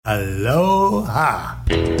Aloha.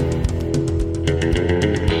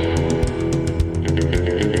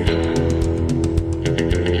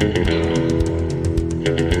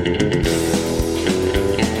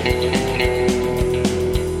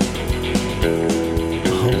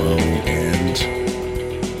 Hello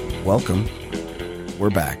and welcome. We're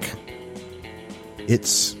back.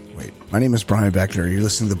 My name is Brian Beckner. You're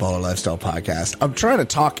listening to the Baller Lifestyle Podcast. I'm trying to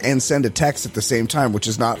talk and send a text at the same time, which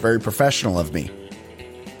is not very professional of me.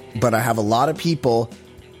 But I have a lot of people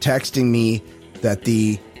texting me that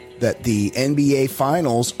the NBA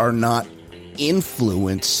finals are not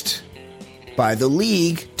influenced by the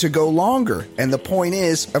league to go longer. And the point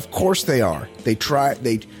is, of course they are. They try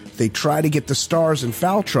to get the stars in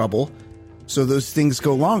foul trouble so those things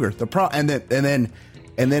go longer. And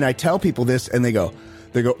then I tell people this and they go,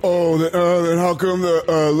 then how come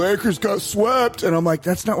the Lakers got swept? And I'm like,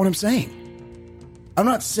 that's not what I'm saying. I'm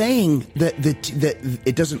not saying that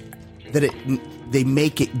they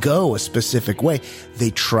make it go a specific way.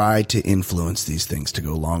 They try to influence these things to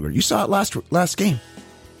go longer. You saw it last game.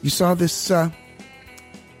 You saw this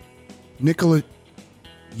Nikola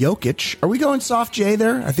Jokic. Are we going soft J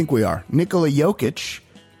there? I think we are. Nikola Jokic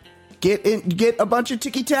get a bunch of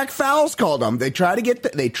ticky-tack fouls called on. They try to get the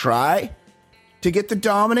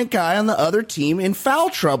dominant guy on the other team in foul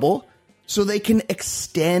trouble so they can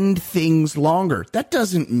extend things longer. That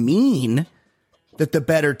doesn't mean that the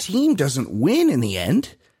better team doesn't win in the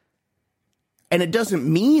end. And it doesn't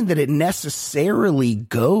mean that it necessarily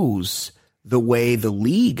goes the way the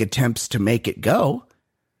league attempts to make it go.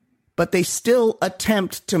 But they still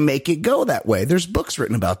attempt to make it go that way. There's books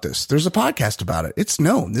written about this. There's a podcast about it. It's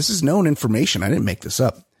known. This is known information. I didn't make this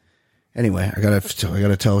up. Anyway, I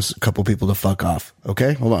gotta tell a couple people to fuck off.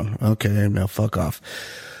 Okay, hold on. Okay, now fuck off.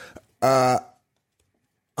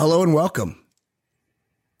 Hello and welcome.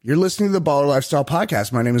 You're listening to the Baller Lifestyle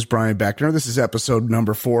Podcast. My name is Brian Beckner. This is episode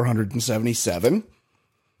number 477,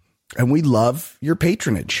 and we love your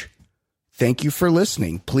patronage. Thank you for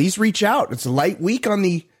listening. Please reach out. It's a light week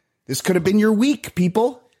this could have been your week,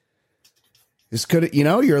 people. This could have,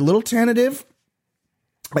 you're a little tentative.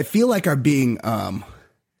 I feel like I'm being, I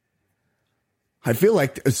feel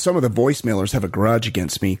like some of the voicemailers have a grudge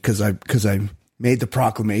against me because I made the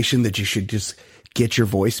proclamation that you should just get your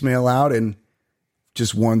voicemail out in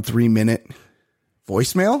just 1 3-minute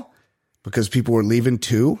voicemail because people were leaving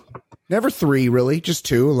 2, never 3 really, just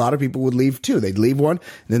 2. A lot of people would leave 2. They'd leave 1, and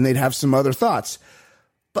then they'd have some other thoughts.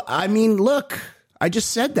 But I mean, look, I just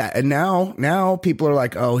said that, and now people are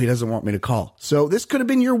like, oh, he doesn't want me to call. So this could have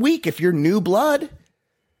been your week if you're new blood.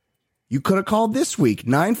 You could have called this week.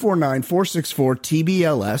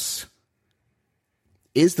 949-464-TBLS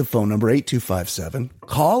is the phone number, 8257.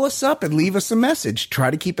 Call us up and leave us a message.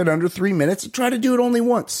 Try to keep it under 3 minutes and try to do it only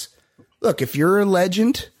once. Look, if you're a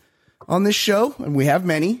legend on this show, and we have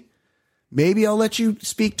many, maybe I'll let you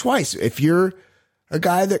speak twice. If you're a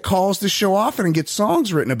guy that calls the show often and gets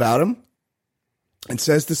songs written about him and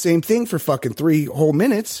says the same thing for fucking 3 whole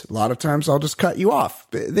minutes, a lot of times I'll just cut you off.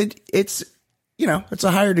 It's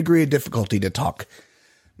a higher degree of difficulty to talk.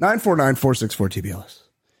 949-464-TBLS.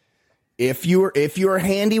 If you're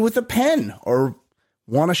handy with a pen or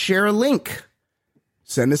want to share a link,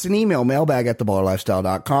 send us an email,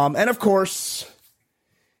 mailbag@theballerlifestyle.com. And of course,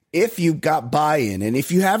 if you've got buy-in and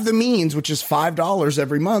if you have the means, which is $5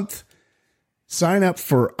 every month, sign up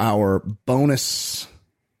for our bonus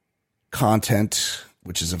content,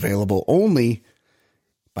 which is available only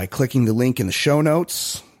by clicking the link in the show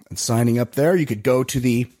notes and signing up there. You could go to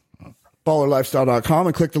the ballerlifestyle.com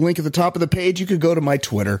and click the link at the top of the page. You could go to my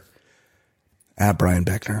Twitter at Brian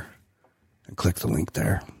Beckner and click the link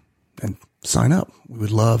there and sign up. We would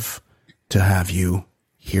love to have you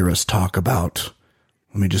hear us talk about,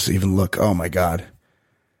 let me just even look. Oh my God.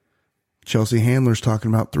 Chelsea Handler's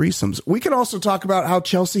talking about threesomes. We could also talk about how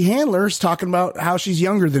Chelsea Handler's talking about how she's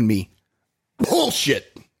younger than me.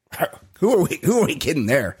 Bullshit. Who are we kidding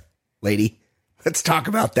there, lady? Let's talk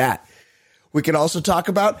about that. We could also talk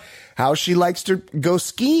about how she likes to go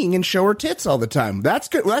skiing and show her tits all the time. That's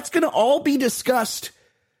good. That's going to all be discussed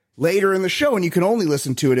later in the show, and you can only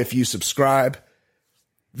listen to it if you subscribe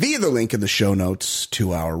via the link in the show notes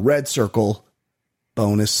to our Red Circle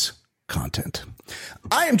bonus content.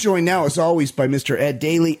 I am joined now, as always, by Mr. Ed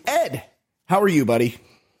Daly. Ed, how are you, buddy?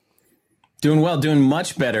 Doing well, doing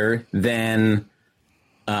much better than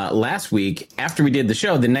last week. After we did the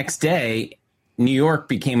show, the next day, New York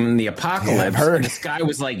became the apocalypse. Yeah, I've heard. The sky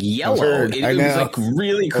was like yellow. It was like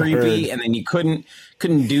really creepy, and then you couldn't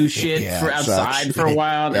do shit for outside for a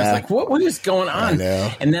while. And I was like, what is going on?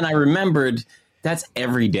 And then I remembered That's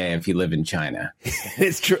every day if you live in China.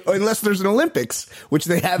 It's true, unless there's an Olympics, which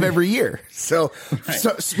they have every year. So, Right.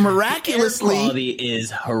 so miraculously, Air quality is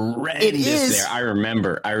horrendous It is. there. I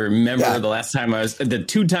remember Yeah. the last time the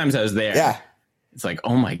 2 times I was there. yeah. It's like,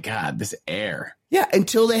 oh my God, this air. Yeah,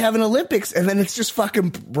 until they have an Olympics, and then it's just fucking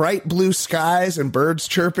bright blue skies and birds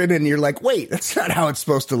chirping, and you're like, wait, that's not how it's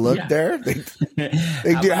supposed to look Yeah. there.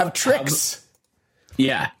 They do have tricks.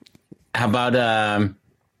 Yeah. How about,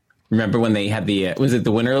 remember when they had was it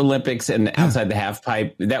the Winter Olympics and outside the half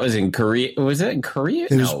pipe? That was in Korea. Was it in Korea?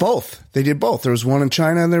 It was both. They did both. There was one in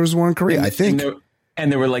China and there was one in Korea, I think. And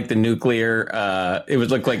there were like the nuclear, it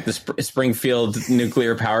would look like the Springfield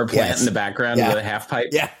nuclear power plant Yes. in the background Yeah. with a half pipe.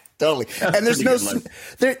 Yeah, totally. And there's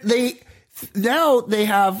no,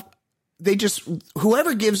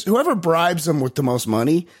 whoever bribes them with the most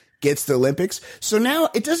money gets the Olympics. So now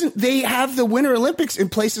they have the Winter Olympics in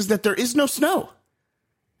places that there is no snow.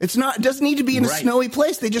 It doesn't need to be in a Right. snowy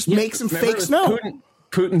place. They just make some Remember fake with snow.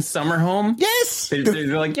 Putin's summer home? Yes.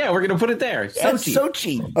 They're like, yeah, we're going to put it there. Sochi.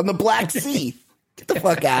 Sochi on the Black Sea. Get the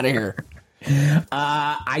fuck out of here.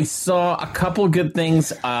 I saw a couple good things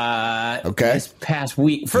this past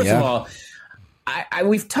week. First of all,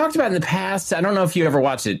 we've talked about in the past. I don't know if you ever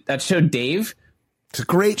watched it. That show, Dave. It's a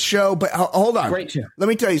great show, but hold on. Great show. Let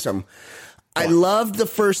me tell you something. I loved the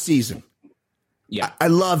first season. Yeah. I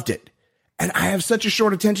loved it. And I have such a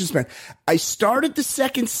short attention span. I started the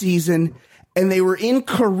second season and they were in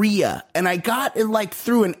Korea and I got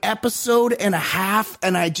through an episode and a half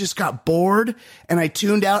and I just got bored and I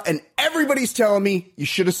tuned out and everybody's telling me you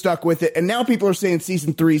should have stuck with it. And now people are saying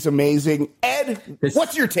season 3 is amazing. Ed,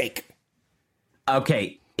 what's your take?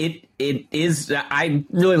 Okay. It is. I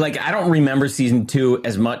really like it. I don't remember season 2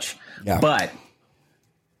 as much, but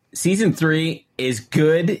season 3 is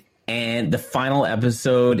good. And the final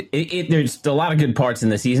episode, there's a lot of good parts in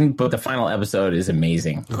the season, but the final episode is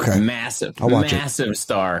amazing. Okay. Massive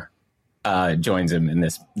star joins him in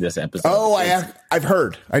this episode. Oh, I've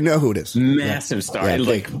heard. I know who it is. Massive star. Yeah,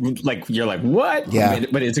 like you're like, what? Yeah.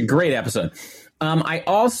 But it's a great episode. I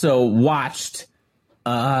also watched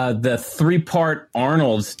the 3-part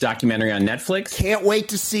Arnold documentary on Netflix. Can't wait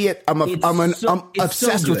to see it. I'm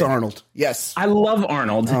obsessed with Arnold. Yes. I love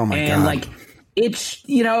Arnold. Oh my God. It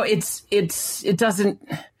doesn't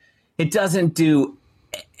do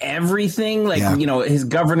everything. His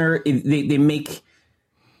governor, they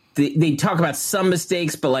talk about some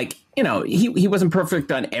mistakes, but he wasn't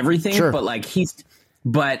perfect on everything, Sure.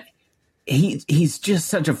 but he's just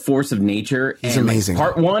such a force of nature. He's amazing.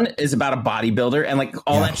 Part 1 is about a bodybuilder and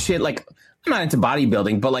that shit. I'm not into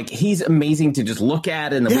bodybuilding, but he's amazing to just look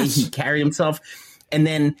at and the way he carried himself. And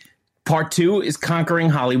then part 2 is conquering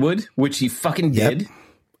Hollywood, which he fucking did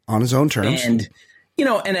on his own terms. And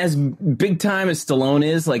and as big time as Stallone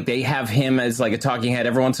is, they have him as a talking head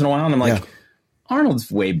every once in a while. And I'm like,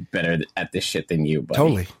 Arnold's way better at this shit than you, buddy.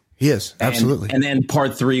 Totally. He is. Absolutely. And then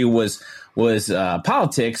part 3 was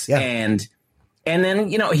politics. Yeah. And then,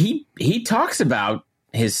 he talks about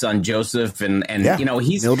his son Joseph and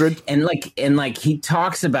he's Mildred. And he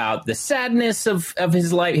talks about the sadness of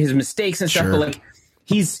his life, his mistakes and stuff. Sure. But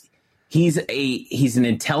he's an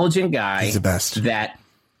intelligent guy. He's the best.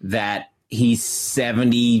 That he's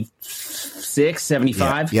 76,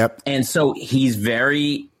 75. Yep. And so he's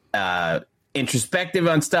very introspective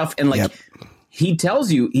on stuff. And he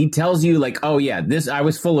tells you oh yeah, I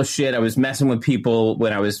was full of shit. I was messing with people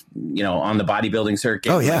when I was, on the bodybuilding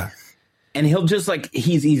circuit. Oh yeah. And he'll just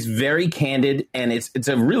he's very candid, and it's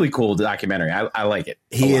a really cool documentary. I like it.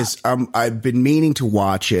 He is. I've been meaning to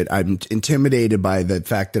watch it. I'm intimidated by the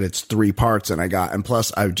fact that it's 3 parts, and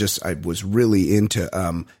plus I was really into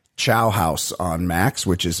Chow House on Max,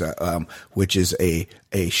 which is a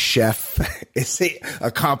chef. It's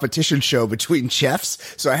a competition show between chefs.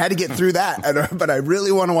 So I had to get through that, but I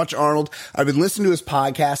really want to watch Arnold. I've been listening to his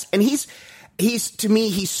podcast, and he's to me,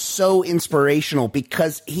 he's so inspirational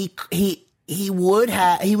because he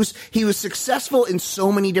was successful in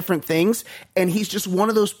so many different things. And he's just one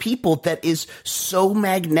of those people that is so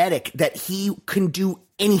magnetic that he can do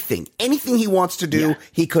anything he wants to do.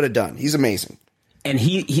 He could have done. He's amazing. And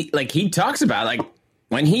he talks about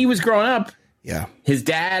when he was growing up, his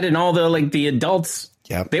dad and all the adults,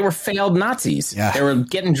 they were failed Nazis. Yeah. They were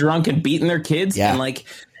getting drunk and beating their kids. Yeah. And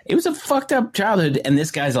it was a fucked up childhood. And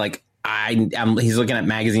this guy's he's looking at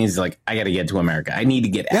magazines. He's like, I got to get to America. I need to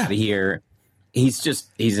get out of here. He's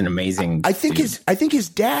an amazing. I think his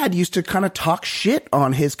dad used to kind of talk shit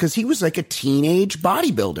on because he was a teenage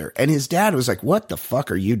bodybuilder, and his dad was like, "What the fuck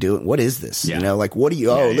are you doing? What is this? What are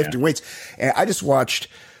you? Lifting weights." And I just watched.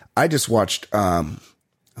 Oh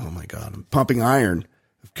my God, Pumping Iron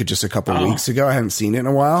just a couple weeks ago. I haven't seen it in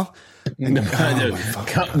a while. And,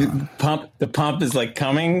 the pump is like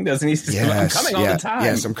coming, doesn't he? I'm coming all the time.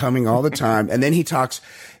 Yes, I'm coming all the time. And then he talks.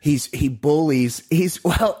 He bullies. He's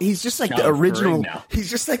just like the original. He's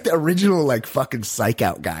just like the original like fucking psych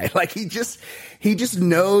out guy. Like he just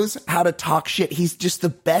knows how to talk shit. He's just the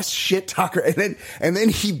best shit talker. And then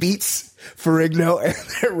he beats Ferrigno, and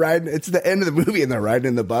they're riding. It's the end of the movie, and they're riding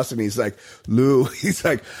in the bus, and he's like, Lou, he's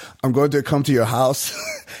like, I'm going to come to your house,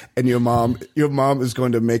 and your mom is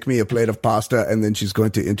going to make me a plate of pasta, and then she's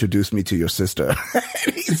going to introduce me to your sister.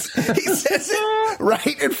 He says it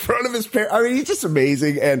right in front of his parents. I mean, he's just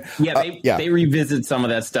amazing. And they revisit some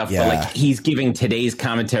of that stuff, but like he's giving today's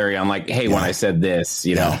commentary on like, hey, when I said this,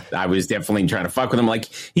 you know, I was definitely trying to fuck with him. Like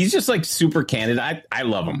he's just like super candid. I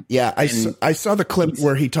love him. Yeah, I saw the clip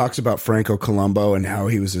where he talks about Franco Colombo and how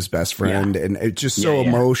he was his best friend, and it's just so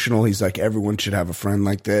emotional. He's like, everyone should have a friend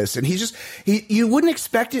like this, and you wouldn't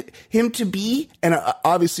expect him to be, and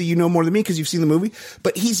obviously you know more than me because you've seen the movie,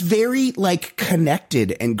 but he's very like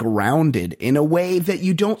connected and grounded in a way that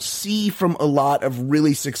you don't see from a lot of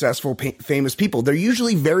really successful famous people. They're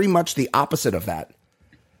usually very much the opposite of that.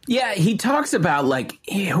 Yeah, he talks about like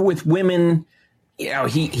with women, you know,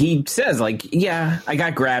 he says like, I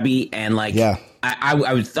got grabby and like,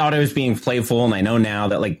 I thought I was being playful, and I know now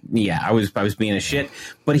that like, I was being a shit.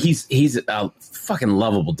 But he's a fucking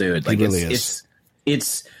lovable dude. Like he really is.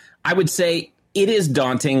 It's I would say it is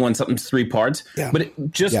daunting when something's 3 parts. Yeah.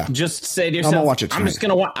 But just say to yourself, I'm just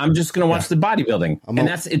gonna watch the bodybuilding, and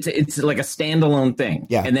it's like a standalone thing.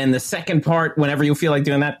 Yeah. And then the second part, whenever you feel like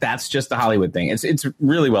doing that, that's just the Hollywood thing. It's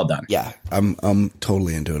really well done. Yeah, I'm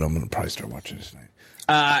totally into it. I'm gonna probably start watching this tonight.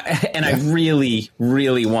 And I really,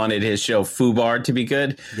 really wanted his show FUBAR to be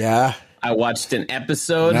good. Yeah. I watched an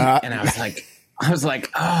episode and I was like,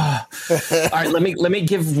 oh, all right, let me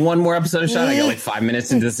give one more episode a shot. I got like 5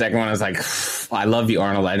 minutes into the second one. I was like, I love you,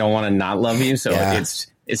 Arnold. I don't want to not love you. So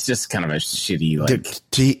it's just kind of a shitty,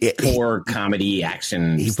 like, poor comedy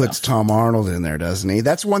action. He puts Tom Arnold in there, doesn't he?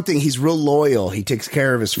 That's one thing. He's real loyal. He takes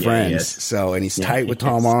care of his friends. And he's tight with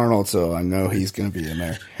Tom Arnold. So I know he's going to be in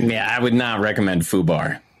there. Yeah, I would not recommend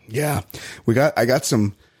FUBAR. Yeah, I got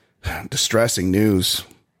some distressing news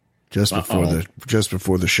just before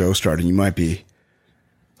the show started. You might be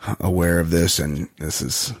aware of this, and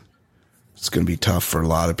it's going to be tough for a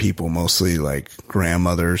lot of people, mostly like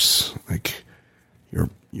grandmothers, like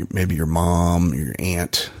maybe your mom, your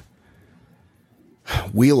aunt.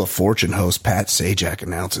 Wheel of Fortune host Pat Sajak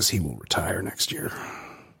announces he will retire next year.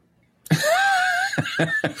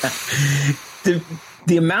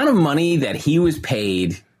 The amount of money that he was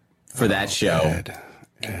paid for that show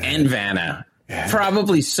and Vanna,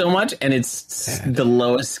 probably so much, and it's the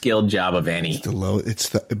lowest skilled job of any.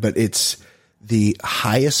 But it's the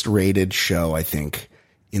highest rated show, I think,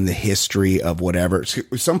 in the history of whatever.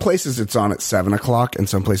 Some places it's on at 7:00, and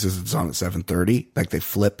some places it's on at 7:30. Like they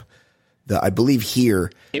flip I believe here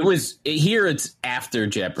it's after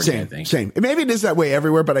Jeopardy. I think same. Maybe it is that way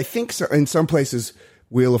everywhere, but I think so, in some places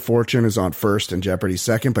Wheel of Fortune is on first and Jeopardy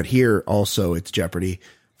second. But here also it's Jeopardy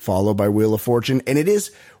followed by Wheel of Fortune, and it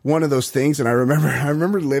is one of those things. And I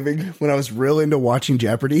remember living when I was real into watching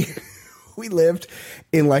Jeopardy. We lived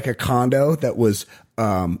in like a condo that was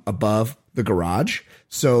above the garage.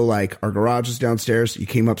 So like our garage was downstairs, you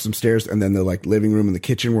came up some stairs, and then the like living room and the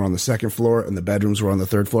kitchen were on the second floor, and the bedrooms were on the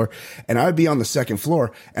third floor. And I'd be on the second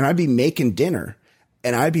floor, and I'd be making dinner,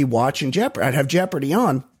 and I'd be watching Jeopardy. I'd have Jeopardy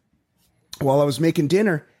on while I was making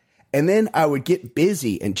dinner, and then I would get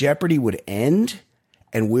busy, and Jeopardy would end,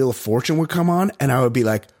 and Wheel of Fortune would come on, and I would be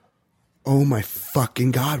like, oh my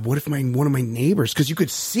fucking God, what if one of my neighbors, because you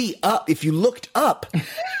could see up, if you looked up,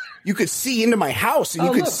 you could see into my house, and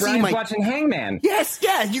you could see Brian's watching Hangman. Yes,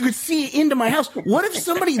 you could see into my house. What if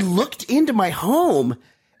somebody looked into my home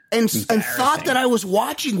and thought that I was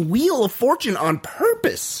watching Wheel of Fortune on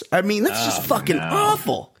purpose? I mean, that's just fucking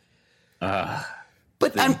awful.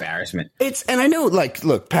 But embarrassment. And I know, like,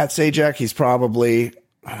 look, Pat Sajak, he's probably,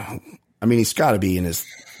 he's got to be in his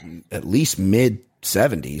at least mid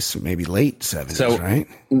 70s, maybe late 70s, right?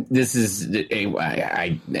 This is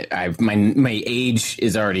my age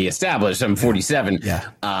is already established. I'm 47.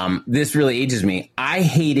 Yeah. This really ages me. I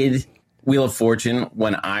hated Wheel of Fortune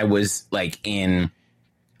when I was like in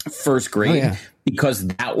first grade because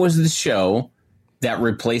that was the show that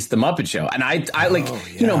replaced the Muppet Show. And I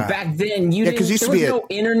back then there was no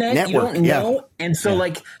internet, network, you don't know. And so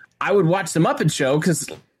like I would watch the Muppet Show because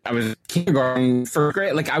I was kindergarten, first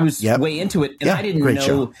grade. Like I was way into it, and I didn't know.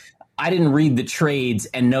 Show. I didn't read the trades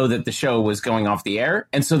and know that the show was going off the air.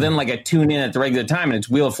 And so then, like, I tune in at the regular time, and it's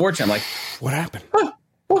Wheel of Fortune. I'm like, what happened?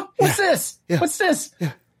 What's this? Yeah. What's this?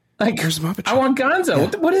 Yeah. Like, here's the Muppet Show. I want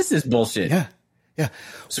Gonzo. Yeah. What is this bullshit? Yeah. Yeah.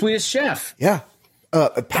 Swedish Chef. Yeah.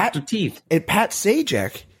 Pat Dr. Teeth. And Pat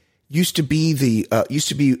Sajak used to be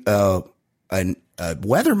a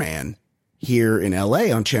weatherman here in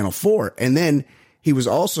LA on Channel 4. And then he was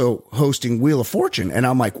also hosting Wheel of Fortune. And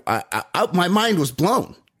I'm like, my mind was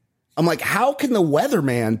blown. I'm like, how can the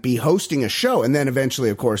weatherman be hosting a show? And then eventually,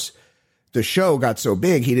 of course, the show got so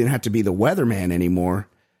big, he didn't have to be the weatherman anymore.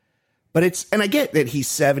 But and I get that he's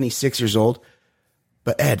 76 years old.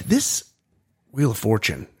 But Ed, this Wheel of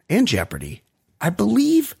Fortune and Jeopardy, I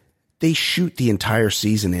believe they shoot the entire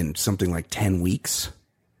season in something like 10 weeks.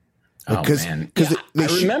 Man. Yeah, I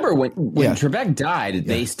remember when Trebek died,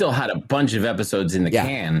 they still had a bunch of episodes in the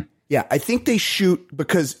can. Yeah, I think they shoot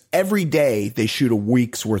because every day they shoot a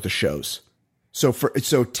week's worth of shows. So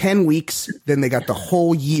 10 weeks, then they got the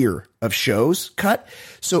whole year of shows cut.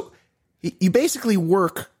 So you basically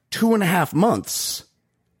work 2.5 months,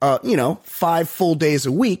 5 full days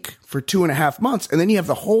a week for 2.5 months. And then you have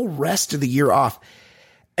the whole rest of the year off.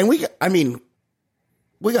 And we got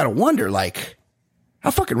to wonder, like, how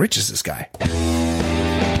fucking rich is this guy?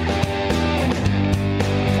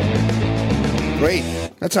 Great.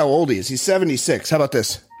 That's how old he is. He's 76. How about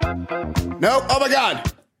this? No. Oh my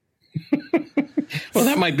God. Well,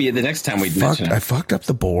 that might be the next time we mention it. I fucked up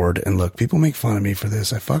the board. And look, people make fun of me for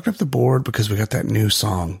this. I fucked up the board because we got that new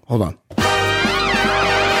song. Hold on.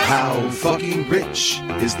 How fucking rich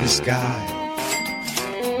is this guy?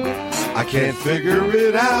 I can't figure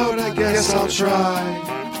it out. I guess I'll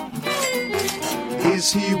try.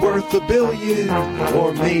 Is he worth $1 billion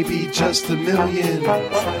or maybe just $1 million?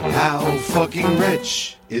 How fucking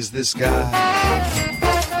rich is this guy?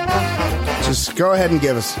 Just go ahead and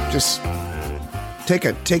give us, just take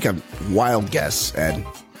a wild guess, Ed.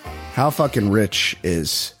 How fucking rich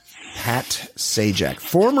is Pat Sajak,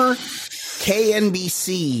 former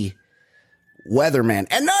KNBC weatherman,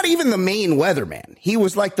 and not even the main weatherman. He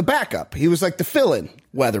was like the backup. He was like the fill-in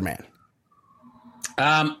weatherman.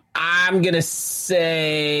 I'm going to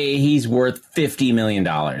say he's worth $50 million.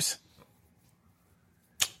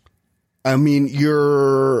 I mean,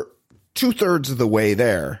 you're 2/3 of the way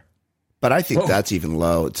there, but I think that's even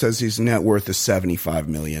low. It says his net worth is $75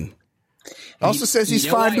 million. It also says he's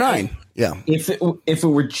 5'9". Yeah. If it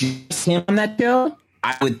were just him on that show,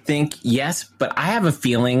 I would think yes, but I have a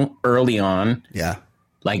feeling early on. Yeah.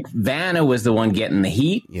 Like Vanna was the one getting the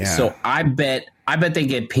heat. Yeah. So I bet they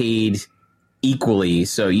get paid equally.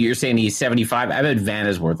 So you're saying he's 75. I bet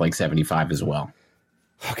Vanna's worth like 75 as well.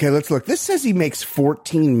 Okay, let's look. This says he makes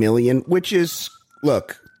 $14 million, which is,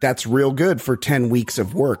 look, that's real good for 10 weeks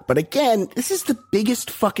of work. But again, this is the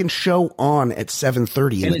biggest fucking show on at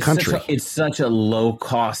 7:30 in the country. It's such a low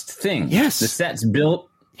cost thing. Yes. The set's built.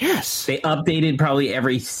 Yes. They updated probably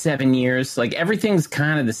every 7 years. Like everything's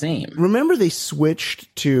kind of the same. Remember they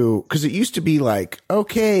switched to, because it used to be like,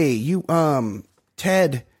 okay, you,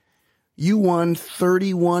 Ted, you won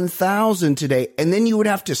 $31,000 today, and then you would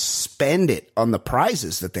have to spend it on the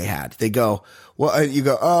prizes that they had. They go, well, you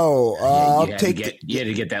go, I'll take you had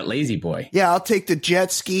to get that lazy boy. Yeah, I'll take the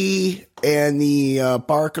jet ski and the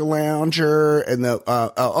Barca Lounger and the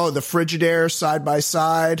Frigidaire side by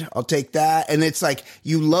side. I'll take that, and it's like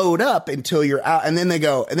you load up until you're out, and then they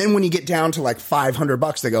go, and then when you get down to like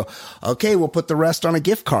 $500, they go, okay, we'll put the rest on a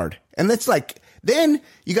gift card, and that's like, then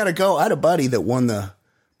you got to go. I had a buddy that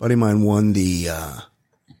buddy of mine won the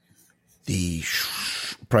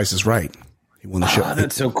Price is Right. He won the show. Oh,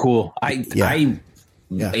 that's so cool.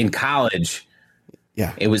 In college,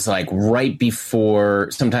 it was like right before.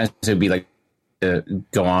 Sometimes it would be like to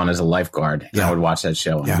go on as a lifeguard. And I would watch that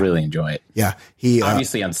show and really enjoy it. Yeah, he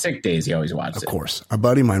obviously on sick days he always watched it. Of course, a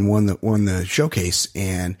buddy of mine won the showcase,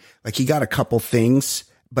 and like he got a couple things,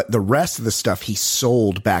 but the rest of the stuff he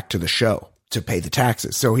sold back to the show to pay the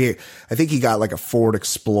taxes. So I think he got like a Ford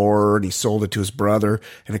Explorer, and he sold it to his brother,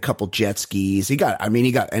 and a couple jet skis. He got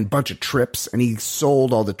a bunch of trips, and he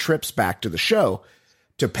sold all the trips back to the show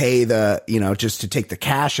to pay just to take the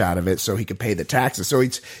cash out of it so he could pay the taxes. So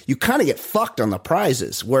you kind of get fucked on the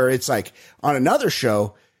prizes, where it's like on another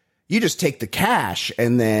show, you just take the cash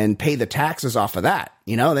and then pay the taxes off of that.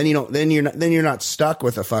 Then you're not stuck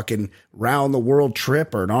with a fucking round the world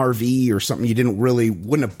trip or an RV or something you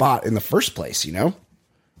wouldn't have bought in the first place.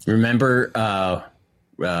 Remember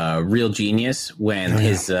Real Genius when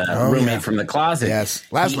his roommate from the closet? Yes,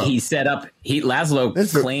 Laszlo. He set up.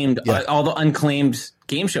 Laszlo claimed all the unclaimed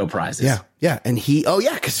game show prizes. Yeah, and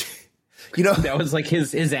because that was like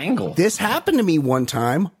his angle. This happened to me one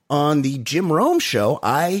time on the Jim Rome show.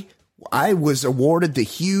 I was awarded the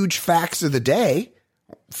huge facts of the day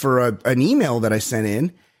for an email that I sent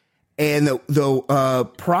in, And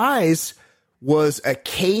the prize was a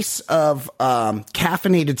case of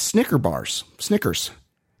caffeinated Snickers.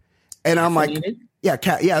 And I'm like, yeah,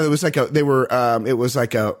 it was like it was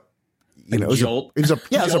like a, you know, it was a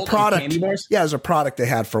product. Yeah, it was a product they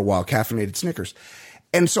had for a while, caffeinated Snickers.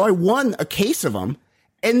 And so I won a case of them,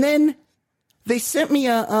 and then they sent me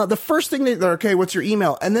the first thing they're okay, what's your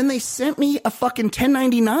email? And then they sent me a fucking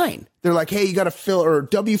 1099. They're like, hey, you got to fill, or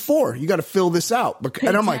W-4, you got to fill this out.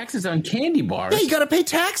 And I'm like, taxes on candy bars. Yeah, you got to pay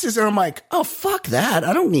taxes. And I'm like, oh, fuck that.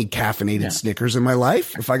 I don't need caffeinated Snickers in my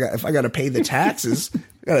life. If I got to pay the taxes,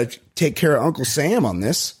 I got to take care of Uncle Sam on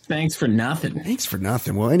this. Thanks for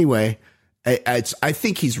nothing. Well, anyway, I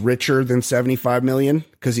think he's richer than 75 million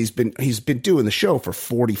because he's been doing the show for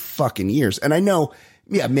 40 fucking years. And I know,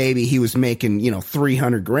 yeah, maybe he was making, you know,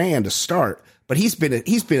 300 grand to start, but he's been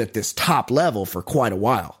at this top level for quite a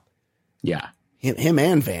while. Yeah. Him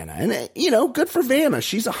and Vanna. And, you know, good for Vanna.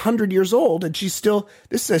 She's 100 years old and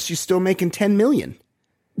this says she's still making 10 million.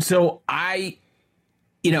 So I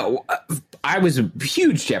was a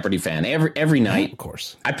huge Jeopardy fan every night. Of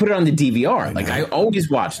course. I put it on the DVR. I always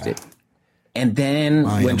watched it. And then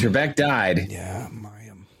when Trebek died,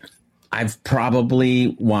 I've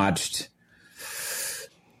probably watched,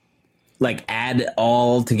 add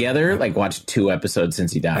all together, watched 2 episodes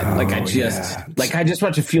since he died. I just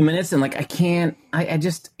watched a few minutes and I can't,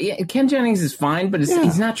 Ken Jennings is fine, but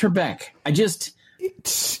he's not Trebek. I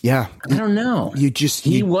don't know.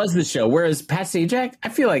 He was the show. Whereas Pat Sajak, I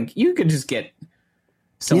feel like you could just get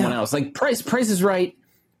someone else. Price is Right.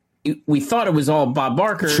 We thought it was all Bob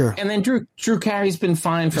Barker, and then Drew Carey's been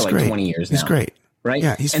fine for 20 years now. He's great, right?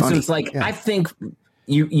 Yeah, he's funny. So it's I think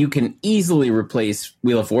you can easily replace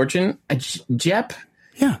Wheel of Fortune. Jep,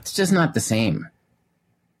 it's just not the same.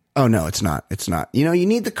 Oh no, it's not. It's not. You know, you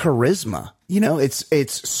need the charisma. You know,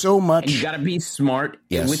 it's so much. And you got to be smart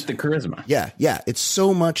with the charisma. Yeah. It's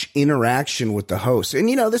so much interaction with the host,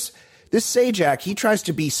 and you know this Sajak, he tries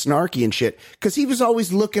to be snarky and shit because he was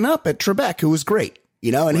always looking up at Trebek, who was great.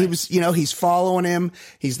 You know, and he was, you know, he's following him.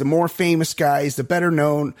 He's the more famous guy. He's the better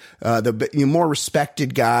known, the more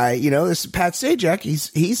respected guy. You know, this Pat Sajak,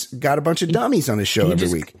 he's got a bunch of dummies on his show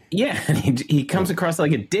every week. Yeah. He comes across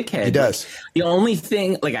like a dickhead. He does. The only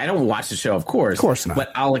thing, I don't watch the show, of course not.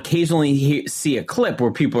 But I'll occasionally see a clip where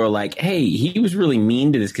people are like, hey, he was really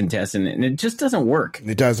mean to this contestant. And it just doesn't work.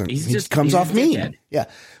 It doesn't. He just comes off mean. Yeah.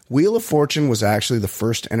 Wheel of Fortune was actually the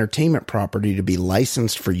first entertainment property to be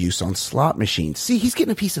licensed for use on slot machines. See, he's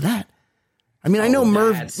getting a piece of that. I mean, I know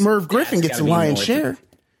Merv Griffin gets a lion's share.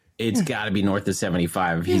 It's got to be north of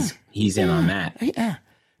 75. He's in on that. Yeah.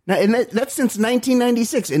 Now, and that's since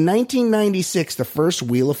 1996. In 1996, the first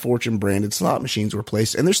Wheel of Fortune branded slot machines were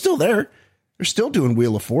placed, and they're still there. They're still doing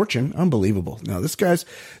Wheel of Fortune. Unbelievable. No, this guy's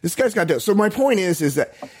got to. So my point is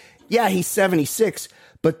that, yeah, he's 76,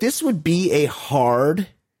 but this would be a hard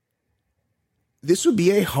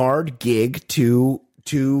gig to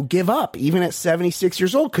give up, even at 76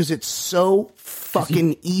 years old, because it's so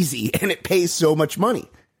fucking easy and it pays so much money.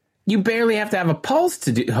 You barely have to have a pulse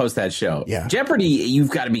to host that show. Yeah. Jeopardy,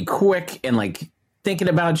 you've got to be quick and thinking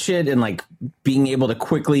about shit and being able to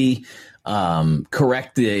quickly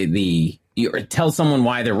correct or tell someone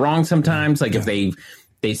why they're wrong sometimes. If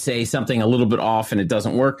they say something a little bit off and it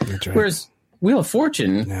doesn't work. Right. Whereas Wheel of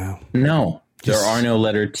Fortune, no. There are no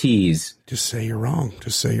letter T's. Just say you're wrong.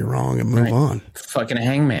 Just say you're wrong and move on. Fucking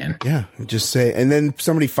hangman. Yeah. Just say, and then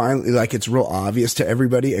somebody finally, it's real obvious to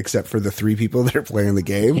everybody except for the 3 people that are playing the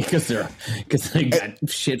game. Because they got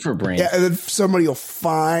shit for brains. Yeah. And then somebody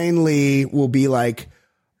will be like,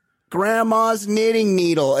 Grandma's knitting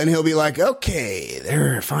needle. And he'll be like, okay,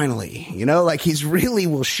 there, finally. You know, he's really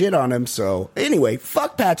will shit on him. So anyway,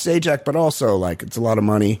 fuck Pat Sajak, but also it's a lot of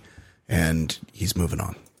money and he's moving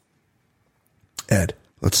on. Ed,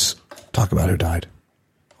 let's talk about who died.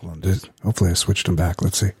 Hold on. Hopefully I switched him back.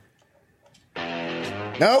 Let's see.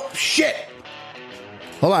 Nope. Shit.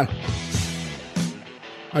 Hold on.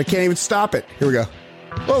 I can't even stop it. Here we go.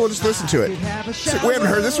 Well, we'll just listen to it. We haven't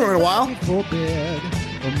heard this one in a while.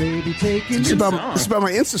 This is about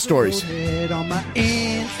my Insta stories. On my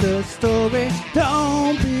Insta story.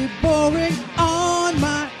 Don't be boring on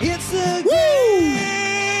my Instagram. Woo!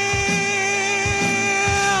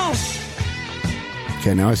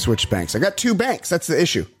 Okay, now I switched banks. I got 2 banks. That's the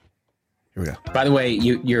issue. Here we go. By the way,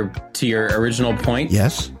 you're to your original point.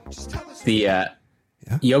 Yes. The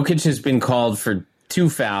Jokic has been called for 2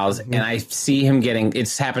 fouls, and I see him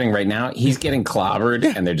it's happening right now. He's getting clobbered,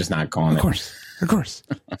 and they're just not calling it. Of course.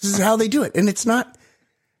 This is how they do it. And it's not,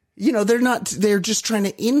 they're just trying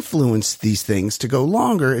to influence these things to go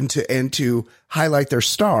longer and to highlight their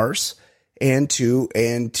stars. and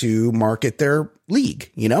to market their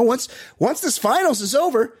league. You know, once this finals is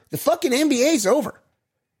over, the fucking NBA's over.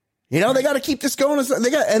 You know, they got to keep this going.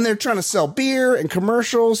 And they're trying to sell beer and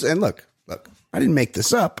commercials. And look, I didn't make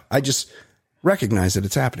this up. I just recognize that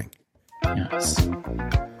it's happening. Yes.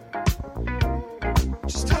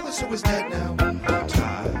 Just tell us who is dead now.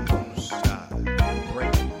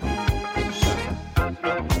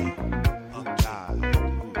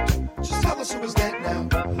 Just tell us who is dead now.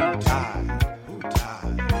 Who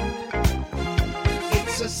died?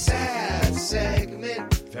 It's a sad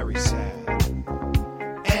segment. Very sad.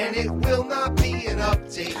 And it will not be an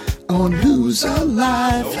update On who's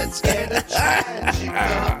alive. Let's get a tragic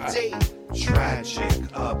update. Tragic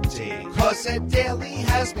update. Cause Ed Daly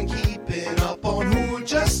has been keeping up on who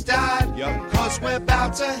just died. Cause we're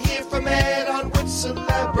about to hear from Ed on which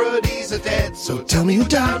celebrities are dead. So tell me who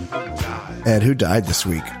died. Ed, who died this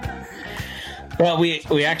week? Well,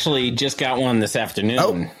 we actually just got one this afternoon.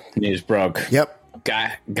 Oh. News broke. Yep.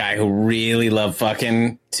 Guy who really loved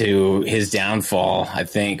fucking to his downfall, I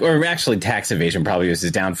think, or actually tax evasion probably was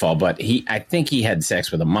his downfall, but I think he had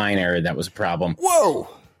sex with a minor. That was a problem. Whoa.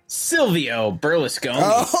 Silvio Berlusconi.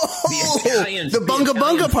 The Bunga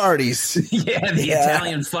Bunga parties. Yeah, the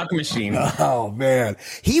Italian fuck machine. Oh, man.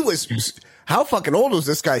 He was, how fucking old was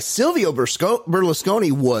this guy? Silvio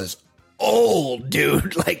Berlusconi was old,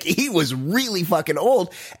 dude. Like, he was really fucking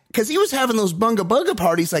old because he was having those Bunga Bunga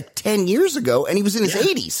parties like 10 years ago and he was in his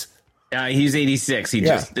 80s. He's 86.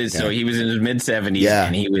 So he was in his mid 70s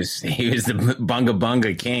and he was the Bunga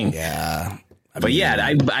Bunga king. Yeah.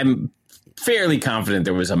 I'm fairly confident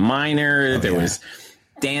there was a minor, there was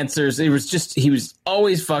dancers. It was just, he was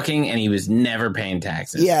always fucking and he was never paying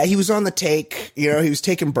taxes. Yeah, he was on the take. You know, he was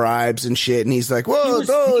taking bribes and shit. And he's like, whoa,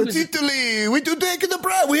 it's Italy. We do taking the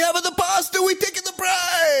bribe. We having the pasta. We taking the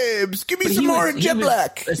bribes. Give me some more jet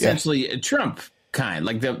black. Essentially a Trump kind,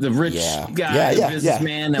 like the rich guy,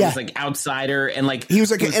 businessman that was like outsider. And like, he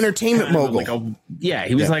was like an entertainment mogul.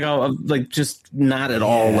 He was like just not at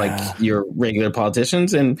all like your regular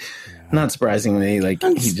politicians. And not surprisingly, like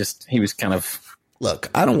he was kind of, look,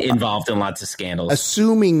 I don't involved in lots of scandals.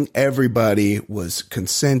 Assuming everybody was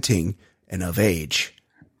consenting and of age.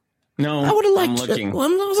 No, I would have liked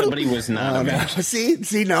somebody was not of age.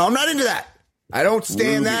 See, no, I'm not into that. I don't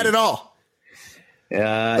stand that at all.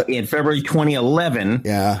 In February 2011.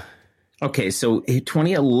 Yeah. Okay, so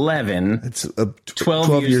 2011. It's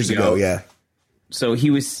 12 years ago. Yeah. So he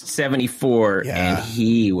was 74 and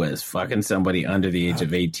he was fucking somebody under the age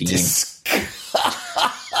of 18. Disgusting.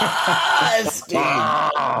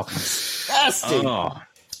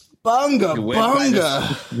 Bunga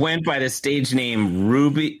Bunga. Went by the stage name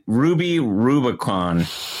Ruby Rubicon.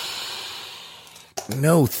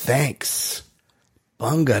 No thanks.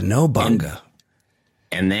 Bunga, no bunga.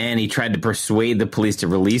 And then he tried to persuade the police to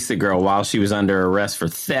release the girl while she was under arrest for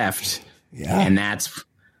theft. Yeah. And that's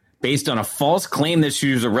based on a false claim that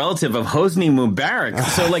she was a relative of Hosni Mubarak.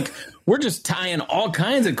 So, like, we're just tying all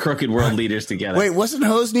kinds of crooked world leaders together. Wait, wasn't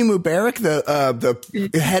Hosni Mubarak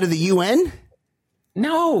the head of the UN?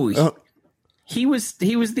 No. He was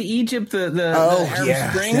the Egypt, the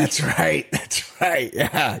Arab Spring. That's right.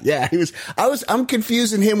 Yeah. I'm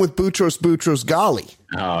confusing him with Boutros Ghali.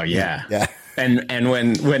 Oh yeah. And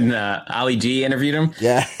when Ali G interviewed him,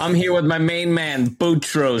 I'm here with my main man,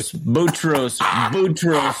 Boutros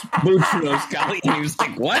Ghali. And he was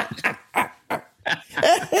like, what?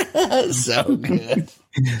 So good.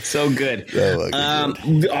 So good.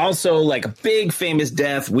 Also, like a big famous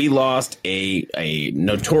death, we lost a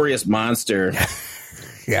notorious monster.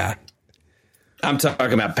 Yeah. I'm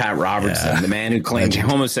talking about Pat Robertson, the man who claimed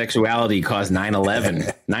homosexuality caused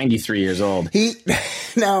 9/11. 93 years old. He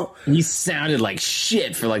sounded like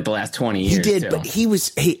shit for like the last 20 years. He did, but he was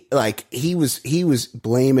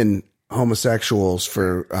blaming homosexuals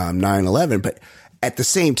for 9/11, but at the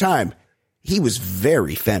same time, he was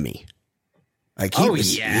very femmy. Like he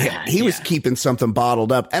was keeping something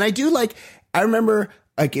bottled up. And I remember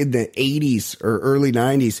like in the 80s or early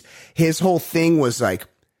 90s, his whole thing was like,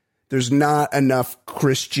 there's not enough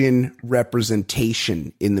Christian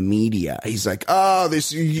representation in the media. He's like, oh,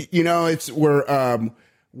 this,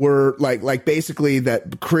 we're like basically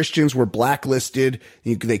that Christians were blacklisted.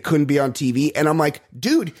 They couldn't be on TV. And I'm like,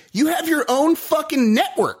 dude, you have your own fucking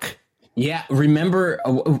network. Yeah. Remember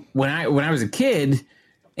when I was a kid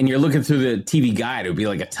and you're looking through the TV guide, it would be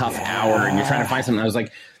like a tough hour and you're trying to find something. I was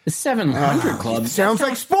like, the 700 Club. Sounds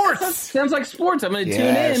like sports. Sounds like sports. I'm going to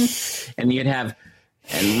tune in. And you'd have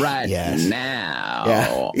And right Yes.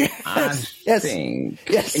 now, I think.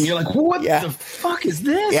 Yes. And you're like, what the fuck is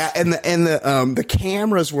this? Yeah, and the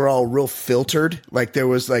cameras were all real filtered. Like there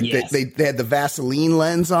was like they had the Vaseline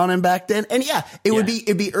lens on him back then. And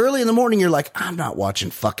it'd be early in the morning. You're like, I'm not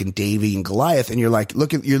watching fucking Davy and Goliath. And you're like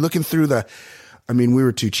you're looking through we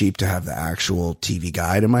were too cheap to have the actual TV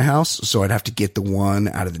guide in my house, so I'd have to get the one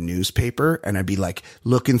out of the newspaper, and I'd be like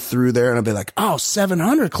looking through there, and I'd be like, oh,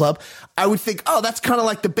 700 Club. I would think, oh, that's kind of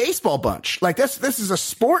like the baseball bunch. Like this is a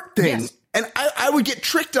sport thing. Yes. And I would get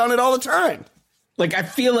tricked on it all the time. Like, I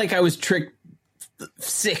feel like I was tricked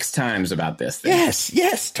 6 times about this thing.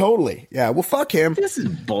 Yes, totally. Yeah, well, fuck him. This is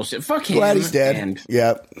bullshit. Fuck him. Glad he's dead. And,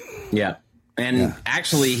 yep. Yeah. And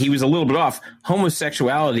actually, he was a little bit off.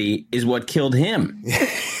 Homosexuality is what killed him.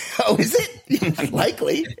 Oh, is it?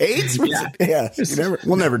 Likely. AIDS? Yeah.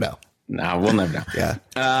 We'll never know. No, we'll never know.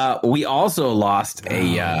 Yeah. We also lost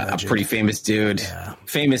a pretty famous dude,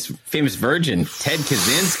 famous virgin, Ted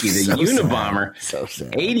Kaczynski, the Unabomber, So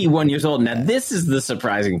sad. 81 years old. Now, this is the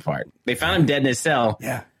surprising part. They found him dead in his cell.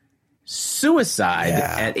 Yeah. Suicide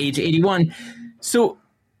at age 81. So,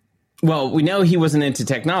 well, we know he wasn't into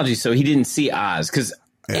technology, so he didn't see Oz. Because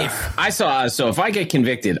if I saw Oz, so if I get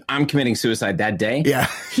convicted, I'm committing suicide that day. Yeah.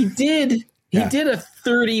 He did. He did a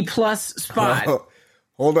 30-plus spot. Oh,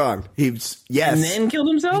 hold on. And then killed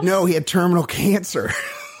himself? No, he had terminal cancer.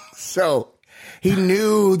 So he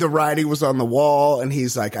knew the writing was on the wall, and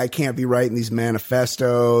he's like, I can't be writing these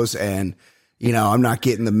manifestos, and, I'm not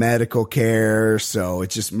getting the medical care, so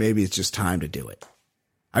it's just time to do it.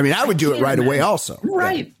 I mean, I would do it right away also.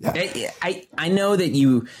 Right. Yeah. I know that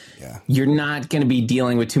you're not going to be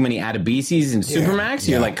dealing with too many Adabeses and Supermax.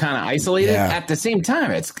 You're like kind of isolated. Yeah. At the same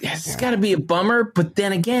time, it's got to be a bummer. But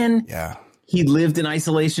then again, he lived in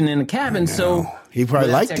isolation in a cabin. So he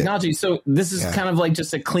probably liked technology. it. So this is kind of like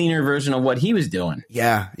just a cleaner version of what he was doing.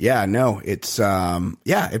 Yeah. No, it's,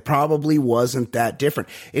 it probably wasn't that different.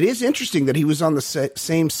 It is interesting that he was on the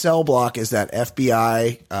same cell block as that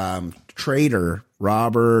FBI traitor,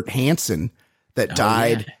 Robert Hansen, that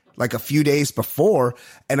died like a few days before.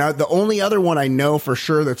 And the only other one I know for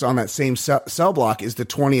sure that's on that same cell block is the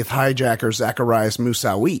 20th hijacker, Zacharias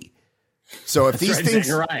Moussaoui. So if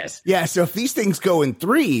so if these things go in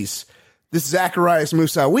threes, this Zacharias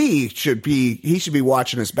Moussaoui should be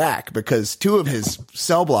watching his back, because 2 of his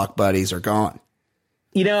cell block buddies are gone.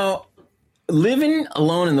 Living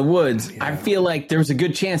alone in the woods, I feel like there's a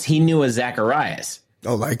good chance he knew a Zacharias.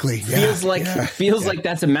 Oh, likely. Feels like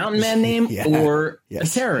that's a mountain man name or a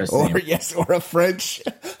terrorist name. Or a French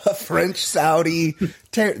Saudi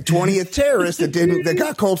 20th terrorist that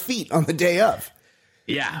got cold feet on the day of.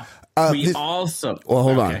 Yeah.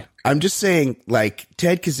 Hold on. I'm just saying, like,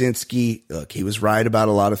 Ted Kaczynski, look, he was right about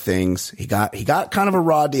a lot of things. He got kind of a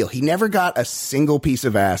raw deal. He never got a single piece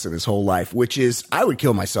of ass in his whole life, which is, I would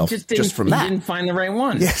kill myself just from that. He didn't find the right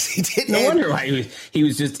one. Yes, he did. No wonder why he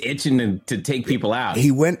was just itching to take people out.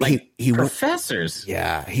 He went, professors.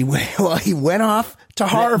 Yeah, he went off to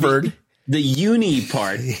Harvard. The uni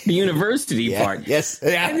part, the university part. Yes.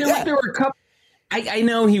 Yeah. And there were a couple. I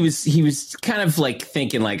know he was kind of like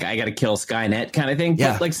thinking like, I got to kill Skynet kind of thing.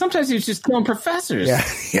 But like sometimes he was just killing professors.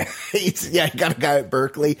 Yeah. He got a guy at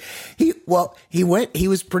Berkeley. He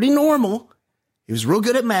was pretty normal. He was real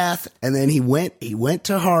good at math. And then he went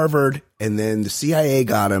to Harvard, and then the CIA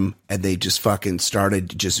got him, and they just fucking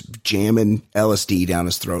started just jamming LSD down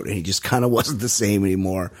his throat. And he just kind of wasn't the same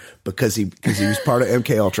anymore because he was part of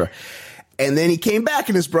MK Ultra. And then he came back,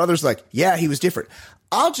 and his brother's like, yeah, he was different.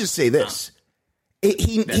 I'll just say this.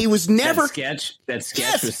 He was never that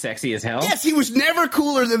sketch was sexy as hell. Yes, he was never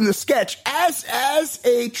cooler than the sketch as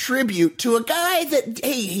a tribute to a guy that,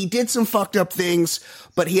 hey, he did some fucked up things,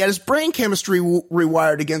 but he had his brain chemistry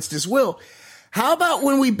rewired against his will. How about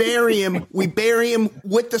when we bury him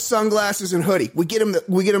with the sunglasses and hoodie? We get him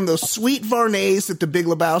those sweet Varnays that the Big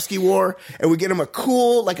Lebowski wore, and we get him a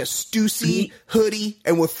cool, like a Stussy hoodie,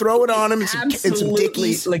 and we'll throw it on him and some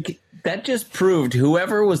Dickies. Like, that just proved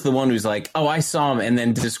whoever was the one who's like, oh, I saw him, and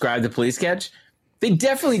then described the police sketch. They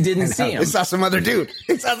definitely didn't see him. They saw some other dude.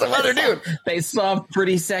 They saw a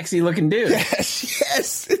pretty sexy looking dude.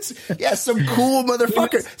 Yes. Some cool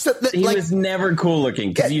motherfucker. He was never cool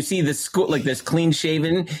looking, because you see this clean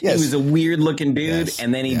shaven. He was a weird looking dude,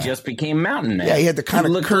 and then he just became Mountain Man. Yeah, he had the kind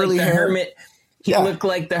of curly hair. Hermit. He looked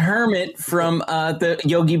like the hermit from the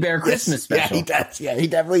Yogi Bear Christmas special. Yeah, he does. Yeah, he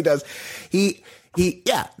definitely does.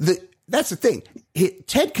 That's the thing.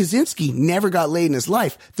 Ted Kaczynski never got laid in his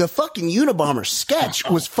life. The fucking Unabomber sketch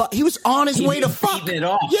was he was on his way to fuck. It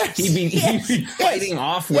off. Yes. He'd be fighting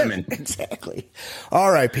off women. Exactly.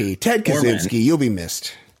 R.I.P. Ted Kaczynski. You'll be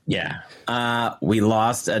missed. Yeah. We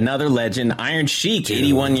lost another legend, Iron Sheik,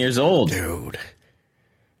 81 years old. Dude.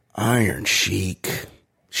 Iron Sheik.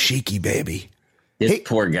 Sheiky baby. This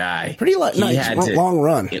poor guy. Pretty long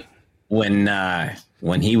run.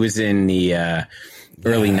 When he was in the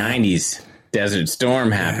early 90s, Desert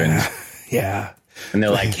Storm happened. Yeah. And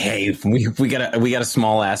they're like, "Hey, we got a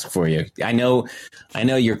small ask for you. I know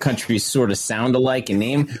your countries sort of sound alike in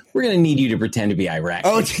name. We're going to need you to pretend to be Iraqi."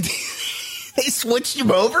 Oh, they switched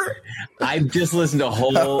him over? I just listened to a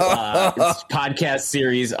whole podcast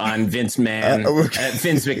series on Vince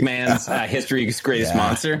McMahon's History's Greatest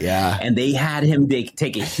Monster. Yeah. And they had him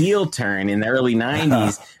take a heel turn in the early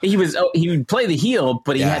 90s. He would play the heel,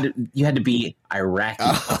 but you had to be Iraqi.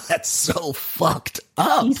 Oh, that's so fucked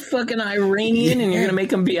up. He's fucking Iranian and you're going to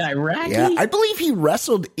make him be Iraqi? Yeah, I believe he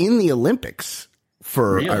wrestled in the Olympics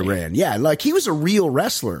for Iran. Yeah, like he was a real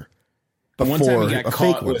wrestler. One time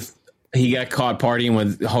he got caught partying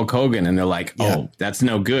with Hulk Hogan, and they're like, "Oh, that's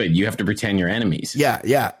no good. You have to pretend you're enemies."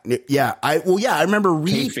 Yeah. I remember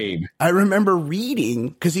reading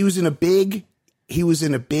because he was in a big. Who's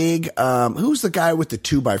the guy with the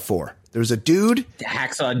 2x4? There was a dude,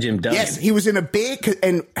 Hacksaw Jim Duggan. Yes, he was in a big,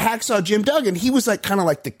 and Hacksaw Jim Duggan. He was like kind of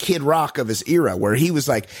like the Kid Rock of his era, where he was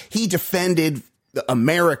like he defended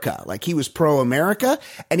America, like he was pro-America,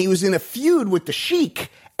 and he was in a feud with the Sheik.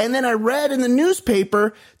 And then I read in the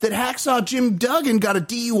newspaper that Hacksaw Jim Duggan got a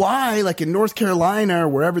DUI, like in North Carolina or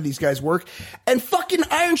wherever these guys work, and fucking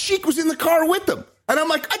Iron Sheik was in the car with them. And I'm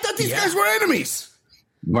like, I thought these guys were enemies.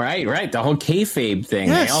 Right. The whole kayfabe thing.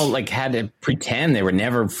 Yes. They all like had to pretend they were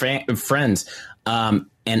never friends.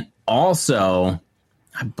 And also,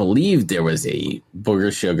 I believe there was a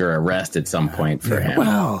Booger Sugar arrest at some point for him.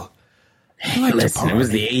 Well, listen, it was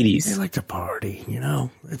the 80s. They like to party, you know.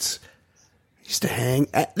 Used to hang.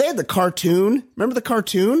 They had the cartoon. Remember the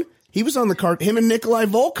cartoon? He was on the cart. Him and Nikolai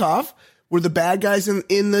Volkov were the bad guys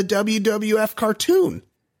in the WWF cartoon.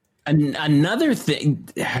 Another thing,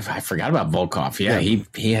 I forgot about Volkov. Yeah, he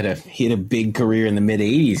had a big career in the mid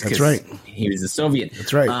 80s. That's right. He was a Soviet.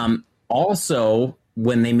 That's right. Also,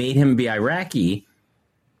 when they made him be Iraqi,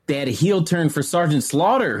 they had a heel turn for Sergeant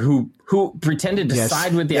Slaughter, who pretended to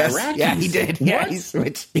side with the Iraqis. Yeah, he did. What? Yeah, he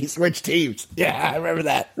switched teams. Yeah, I remember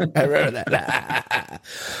that. And then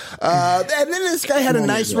this guy had a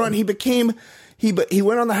nice run. He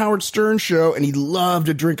went on the Howard Stern show, and he loved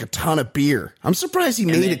to drink a ton of beer. I'm surprised he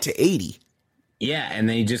made it to 80. Yeah, and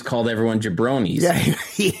then he just called everyone jabronis. Yeah,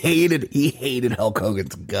 he hated Hulk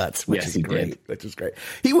Hogan's guts, which is great. Which is great.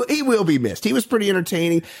 He will be missed. He was pretty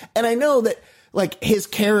entertaining, and I know that. Like his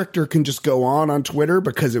character can just go on Twitter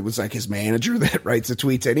because it was like his manager that writes the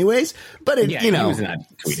tweets anyways. But he was not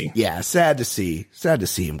tweeting. Yeah, sad to see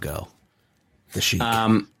him go. The Sheik.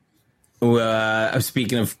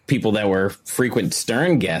 Speaking of people that were frequent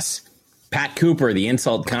Stern guests, Pat Cooper, the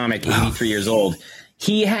insult comic, 83 years old.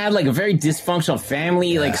 He had like a very dysfunctional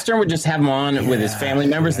family. Yeah. Like Stern would just have him on with his family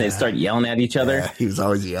members and they'd start yelling at each other. Yeah, he was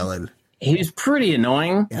always yelling. He was pretty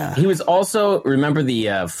annoying. Yeah. He was also, remember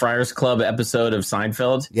the Friars Club episode of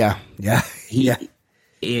Seinfeld? Yeah.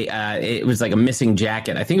 It was like a missing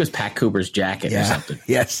jacket. I think it was Pat Cooper's jacket or something.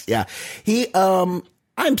 Yes, yeah.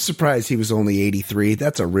 I'm surprised he was only 83.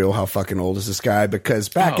 That's a real how fucking old is this guy? Because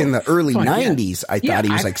back in the early 90s, I thought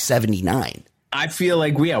he was like 79. I feel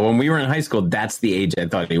like, when we were in high school, that's the age I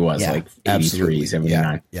thought he was, like 83, absolutely.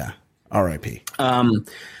 79. Yeah. R.I.P.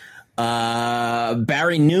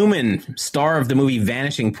 Barry Newman, star of the movie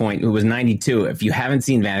Vanishing Point, who was 92. If you haven't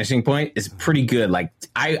seen Vanishing Point, it's pretty good. Like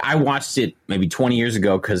I watched it maybe 20 years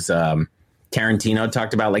ago because Tarantino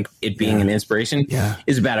talked about like it being an inspiration. Yeah,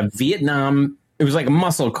 it's about a Vietnam. It was like a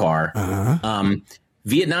muscle car,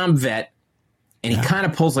 Vietnam vet. And he kind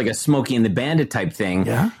of pulls like a Smokey and the Bandit type thing.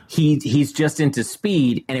 Yeah. He's just into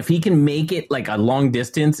speed. And if he can make it like a long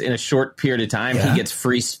distance in a short period of time, he gets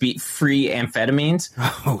free amphetamines.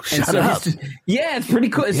 Oh, shut up. It's pretty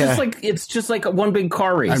cool. It's just like a one big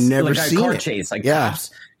car race. I've never seen a car chase. Like cops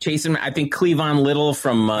chasing, I think Cleavon Little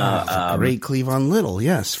from great Cleavon Little,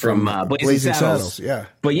 yes, from Blazing Saddles. Yeah,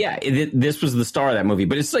 but this was the star of that movie.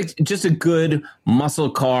 But it's like just a good muscle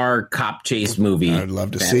car cop chase movie. I'd love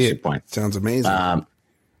to see it. Sounds amazing. A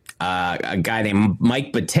guy named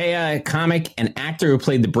Mike Batea, comic and actor who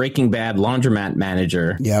played the Breaking Bad laundromat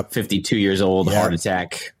manager. Yep, 52 years old, heart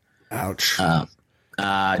attack. Ouch.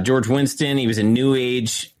 George Winston, he was a new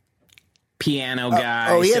age piano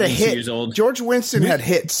guy. He had a hit. Years old. George Winston had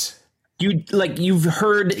hits. You've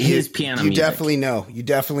heard his piano music. You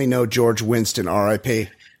definitely know George Winston, R.I.P.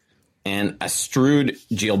 and Astrud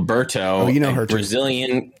Gilberto. Oh, you know her too.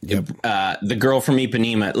 Brazilian, the girl from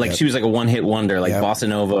Ipanema. Like she was like a one-hit wonder, like bossa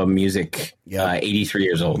nova music. 83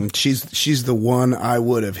 years old. She's the one I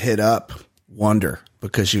would have hit up. Wonder,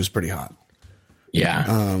 because she was pretty hot.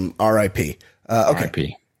 Yeah. R.I.P. Okay.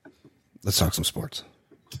 R.I.P. Let's talk some sports.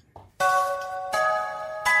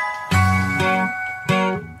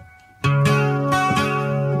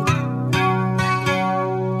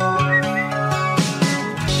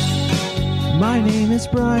 My name is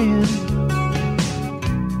Brian.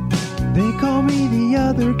 They call me the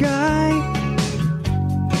other guy.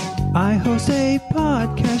 I host a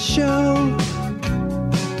podcast show.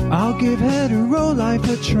 I'll give hetero life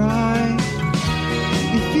a try.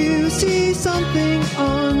 If you see something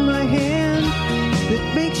on my hand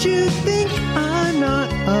that makes you think I'm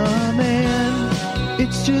not a man,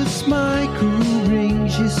 it's just my cool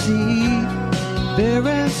rings, you see. They're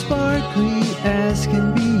as sparkly as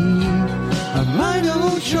can be. A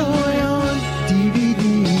Milo Troy on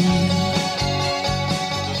DVD.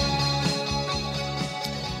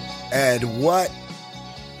 And what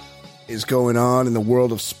is going on in the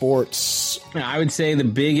world of sports? I would say the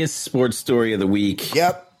biggest sports story of the week.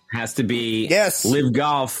 Has to be Live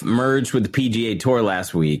Golf merged with the PGA Tour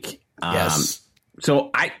last week.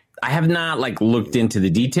 So I have not looked into the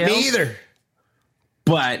details. Me either.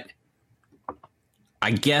 But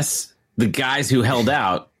I guess the guys who held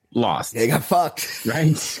out lost. They got fucked.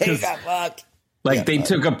 Right? They got fucked. They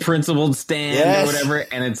took a principled stand or whatever,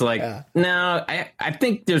 and it's no, I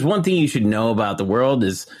think there's one thing you should know about the world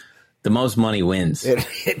is the most money wins.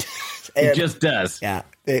 It just does. Yeah.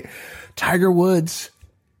 Tiger Woods,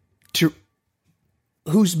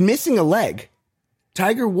 who's missing a leg.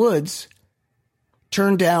 Tiger Woods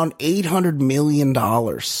turned down $800 million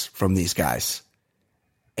from these guys.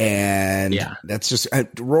 And that's just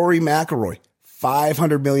Rory McIlroy,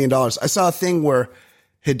 $500 million. I saw a thing where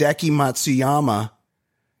Hideki Matsuyama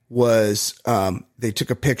was, they took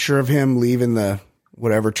a picture of him leaving the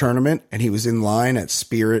whatever tournament, and he was in line at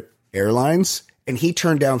Spirit Airlines, and he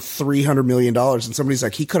turned down $300 million. And somebody's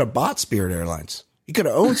like, he could have bought Spirit Airlines. He could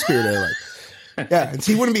have owned Spirit Airlines. And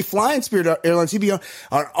he wouldn't be flying Spirit Airlines. He'd be on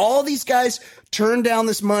all these guys turned down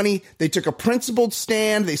this money. They took a principled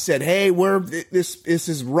stand. They said, hey, this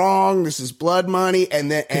is wrong. This is blood money. And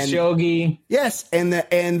Khashoggi. Yes. And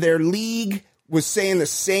their league was saying the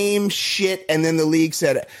same shit. And then the league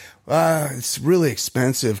said, it's really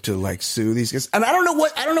expensive to sue these guys. And I don't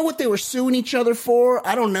know what they were suing each other for.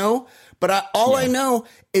 I don't know. But I know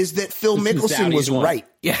is that Phil Mickelson was right.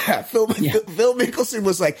 Yeah. Phil Mickelson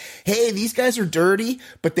was like, hey, these guys are dirty,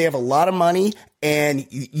 but they have a lot of money. And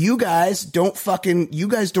you guys don't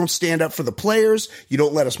stand up for the players. You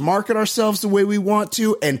don't let us market ourselves the way we want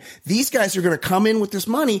to. And these guys are going to come in with this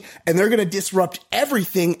money and they're going to disrupt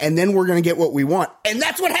everything. And then we're going to get what we want. And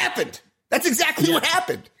that's what happened. That's exactly what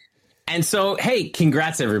happened. And so, hey,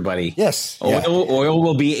 congrats, everybody. Yes. Oil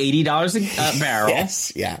will be $80 a barrel.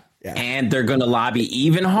 Yes. Yeah. Yeah. And they're going to lobby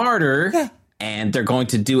even harder. Yeah. And they're going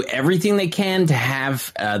to do everything they can to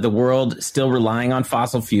have the world still relying on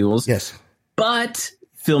fossil fuels. Yes. But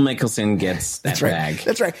Phil Mickelson gets that bag.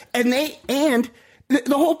 That's right. And the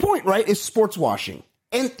whole point, right, is sports washing.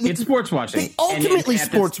 And it's sports washing. They ultimately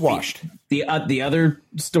sports washed. The other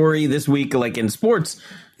story this week, in sports,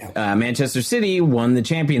 Manchester City won the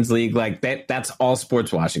Champions League. That's all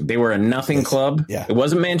sports washing. They were a nothing club. Yeah. It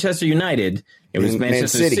wasn't Manchester United. It was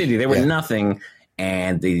Manchester City. They were nothing.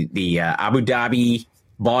 And the Abu Dhabi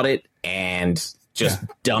bought it and just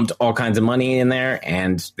dumped all kinds of money in there.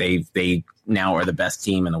 And they now are the best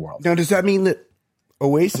team in the world. Now, does that mean that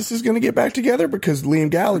Oasis is going to get back together? Because Liam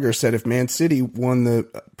Gallagher said if Man City won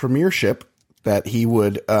the Premiership, that he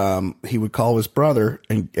would call his brother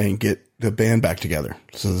and get the band back together.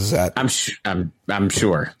 So is that? I'm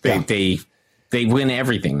sure they win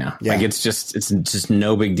everything now. Yeah. It's just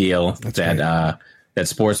no big deal. That's that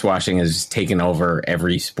sports washing has taken over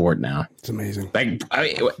every sport now. It's amazing.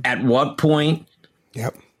 At what point?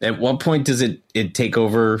 Yep. At what point does it take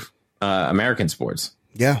over American sports?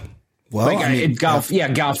 Yeah. Well, golf. Yeah,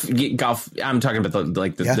 golf. I'm talking about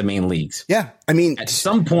the main leagues. Yeah. I mean, at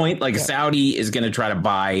some point, Saudi is going to try to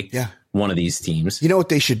buy one of these teams. You know what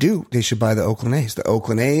they should do? They should buy the Oakland A's. The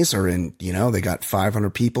Oakland A's are in, they got 500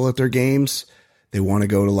 people at their games. They want to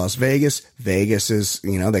go to Las Vegas. Vegas is,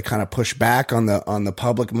 they kind of push back on the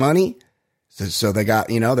public money. So they got,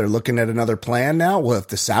 they're looking at another plan now. Well, if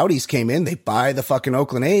the Saudis came in, they buy the fucking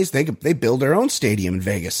Oakland A's. They build their own stadium in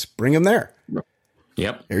Vegas. Bring them there.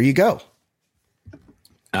 Yep. There you go.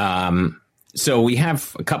 So we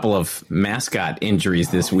have a couple of mascot injuries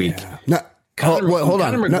this week. Yeah. Hold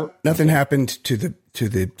on. Nothing happened to to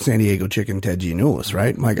the San Diego Chicken Ted Giannoulis,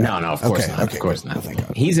 right? My God. No, of course not. Okay, of course good. not. Well, thank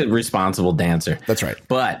God. He's a responsible dancer. That's right.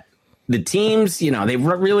 But the teams, they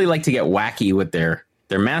really like to get wacky with their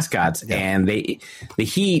mascots, and the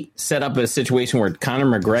Heat set up a situation where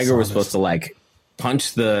Conor McGregor was supposed to like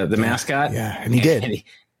punch the mascot. Yeah, and he did. And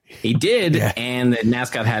he did, and the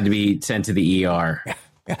mascot had to be sent to the ER.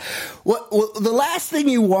 Yeah. Well, the last thing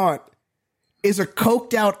you want is a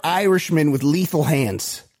coked out Irishman with lethal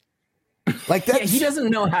hands. Like that. He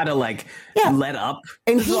doesn't know how to let up.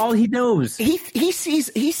 And that's all he knows. He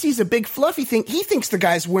sees a big fluffy thing. He thinks the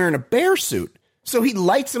guy's wearing a bear suit. So he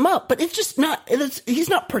lights him up, but it's just not, he's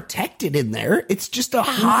not protected in there. It's just a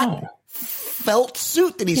hot felt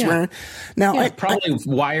suit that he's wearing. Now, probably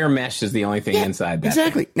wire mesh is the only thing inside that.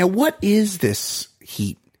 Exactly. Thing. Now, what is this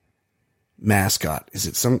Heat mascot? Is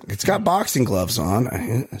it it's got boxing gloves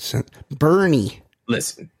on. Bernie.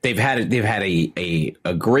 Listen, they've had a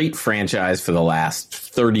great franchise for the last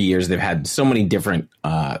 30 years. They've had so many different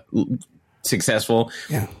successful.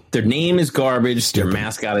 Yeah. Their name is garbage. Stupid. Their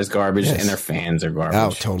mascot is garbage, and their fans are garbage.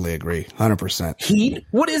 Oh, totally agree. 100%. Heat?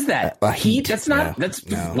 What is that? Heat? That's not. Yeah. That's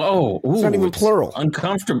whoa. Ooh, it's not even plural.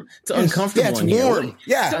 Uncomfortable. It's uncomfortable. Yeah, it's warm.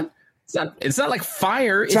 Yeah. It's not like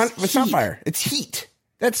fire. It's not fire. It's heat.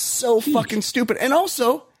 That's so fucking stupid. And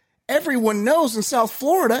also, everyone knows in South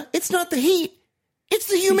Florida, it's not the heat. It's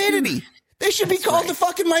the humidity. They should be called the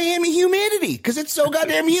fucking Miami humidity because it's so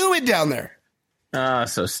goddamn humid down there.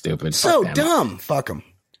 So stupid. So dumb. Fuck them.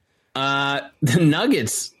 The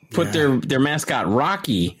Nuggets put their mascot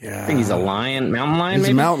Rocky. I think he's a lion, mountain lion. He's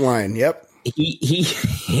a mountain lion. Yep.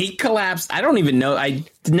 He collapsed. I don't even know. I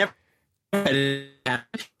never.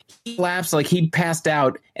 He collapsed like he passed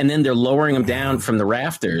out, and then they're lowering him down from the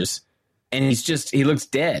rafters, and he looks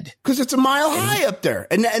dead because it's a mile high up there,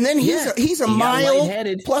 and then he's a mile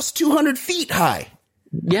plus 200 feet high.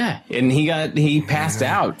 Yeah, and he passed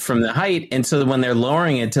out from the height, and so when they're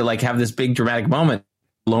lowering it to like have this big dramatic moment,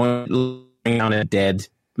 lowering on a dead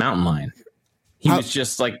mountain lion, he was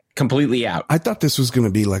just like completely out. I thought this was going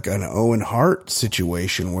to be like an Owen Hart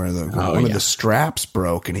situation where one of the straps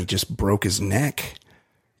broke and he just broke his neck,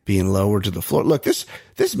 being lowered to the floor. Look, this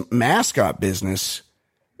mascot business.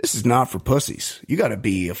 This is not for pussies. You got to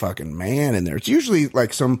be a fucking man in there. It's usually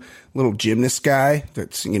like some little gymnast guy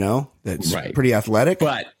that's pretty athletic.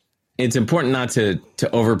 But it's important not to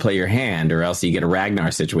overplay your hand, or else you get a Ragnar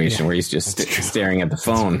situation where he's just staring at the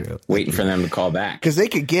phone, waiting for them to call back. Because they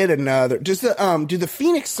could get another. Do the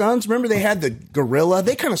Phoenix Suns remember they had the gorilla?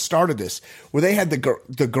 They kind of started this where they had the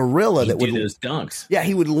gorilla that would do those dunks. Yeah,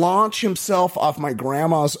 he would launch himself off my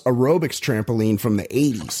grandma's aerobics trampoline from the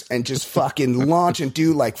 80s and just fucking launch and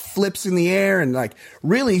do like flips in the air and like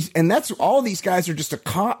really. And that's all these guys are just a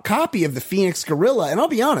copy of the Phoenix gorilla. And I'll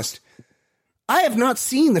be honest. I have not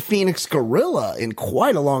seen the Phoenix gorilla in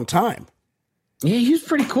quite a long time. Yeah, he was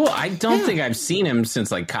pretty cool. I don't think I've seen him since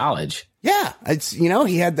like college. Yeah, it's he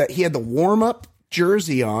had the warm up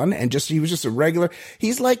jersey on, and he was just a regular.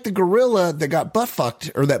 He's like the gorilla that got butt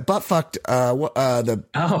fucked, or that butt fucked.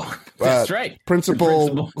 That's right.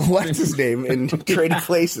 Principal, what's his name in Trading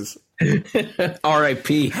Places?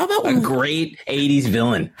 R.I.P. How about a great '80s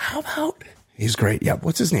villain? How about he's great? Yeah,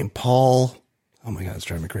 what's his name? Paul. Oh my God, it's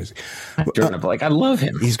driving me crazy. I love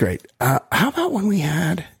him. He's great. How about when we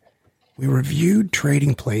reviewed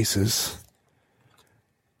Trading Places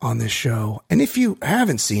on this show? And if you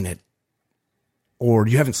haven't seen it, or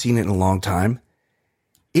you haven't seen it in a long time,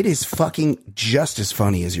 it is fucking just as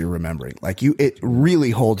funny as you're remembering. It really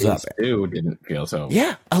holds up. Didn't feel so.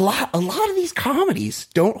 Yeah, a lot of these comedies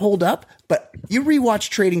don't hold up, but you rewatch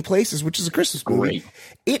Trading Places, which is a Christmas movie.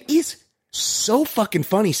 It is so fucking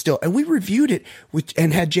funny still. And we reviewed it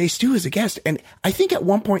and had Jay Stu as a guest. And I think at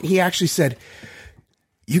one point he actually said,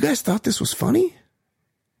 "You guys thought this was funny?"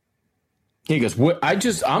 He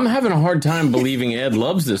goes, I'm having a hard time believing Ed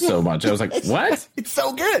loves this so much. I was like, what? It's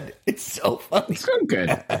so good. It's so funny. So good.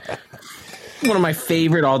 One of my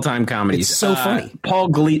favorite all-time comedies. It's so funny. Paul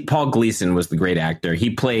Gleason was the great actor. He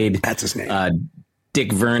played that's his name.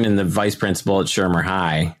 Dick Vernon, the vice principal at Shermer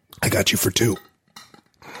High. I got you for 2.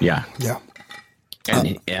 Yeah.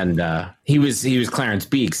 And he was Clarence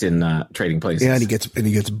Beeks in Trading Places. Yeah, and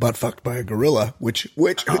he gets butt fucked by a gorilla,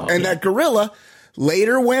 that gorilla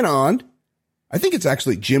later went on. I think it's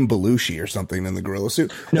actually Jim Belushi or something in the gorilla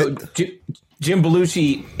suit. No, Jim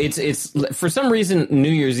Belushi. It's for some reason New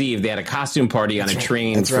Year's Eve they had a costume party on a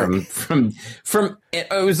train from.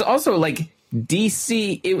 It was also like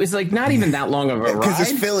DC. It was like not even that long of a ride because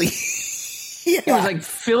it's Philly. It was like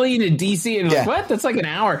Philly to DC, and like, what? That's like an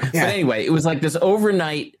hour. Yeah. But anyway, it was like this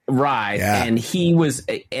overnight ride,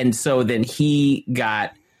 and so then he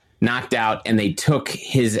got knocked out, and they took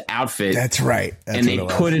his outfit. That's right. And they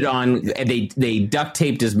put it on. And they duct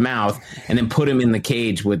taped his mouth and then put him in the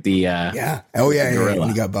cage with the yeah. Oh yeah, yeah.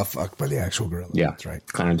 He got butt fucked by the actual gorilla. Yeah, that's right.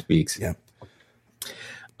 Clarence Beeks. Yeah.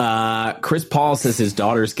 Chris Paul says his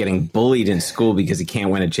daughter's getting bullied in school because he can't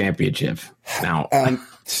win a championship. Now,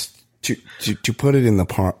 to put it in the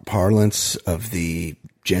parlance of the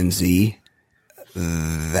Gen Z,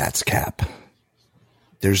 that's cap.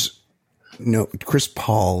 There's no Chris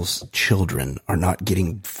Paul's children are not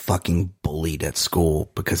getting fucking bullied at school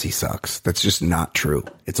because he sucks. That's just not true.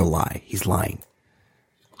 It's a lie. He's lying.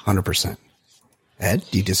 100%. Ed,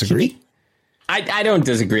 do you disagree? I don't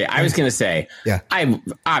disagree. I was going to say, I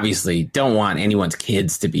obviously don't want anyone's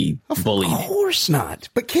kids to be bullied. Of course not.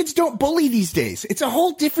 But kids don't bully these days. It's a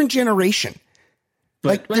whole different generation.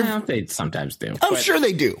 But they sometimes do. I'm sure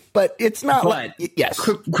they do, but it's not. But yes,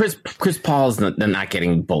 Chris Paul's not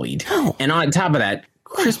getting bullied. No. And on top of that,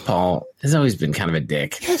 Chris Paul has always been kind of a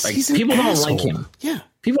dick. Yes, like, he's an people asshole. don't like him. Yeah,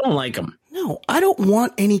 people don't like him. No, I don't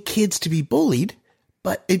want any kids to be bullied.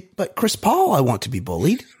 But Chris Paul, I want to be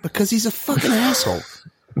bullied because he's a fucking asshole.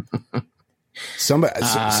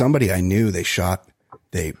 Somebody I knew,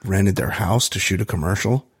 they rented their house to shoot a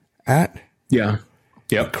commercial at. Yeah.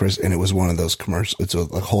 Yep. Chris, and it was one of those commercials. It's a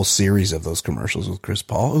whole series of those commercials with Chris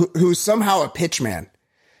Paul, who's somehow a pitchman.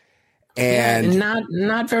 And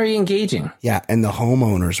not very engaging. Yeah. And the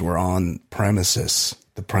homeowners were on premises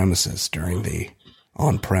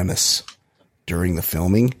during the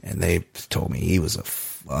filming, and they told me he was a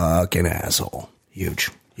fucking asshole. Huge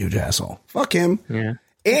asshole. Fuck him. Yeah.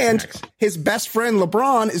 And his best friend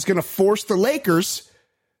LeBron is going to force the Lakers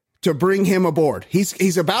to bring him aboard.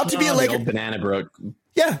 He's about to be a Laker. Banana Boat.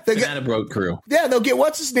 Yeah. Banana Boat crew. Yeah. They'll get,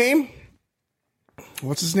 what's his name?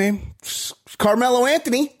 Carmelo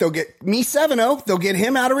Anthony. They'll get Me 7-0. They'll get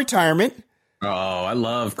him out of retirement. Oh, I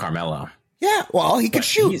love Carmelo. Yeah, well, he could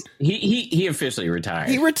shoot. He officially retired.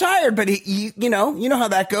 He retired, but you know how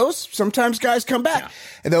that goes. Sometimes guys come back. Yeah.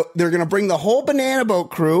 And they're going to bring the whole Banana Boat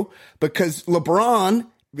crew because LeBron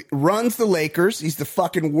runs the Lakers. He's the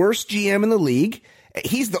fucking worst GM in the league.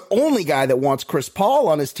 He's the only guy that wants Chris Paul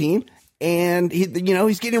on his team, and he's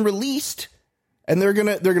getting released. And they're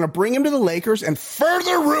gonna bring him to the Lakers and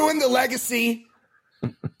further ruin the legacy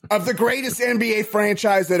of the greatest NBA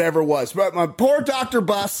franchise that ever was. But my poor Dr.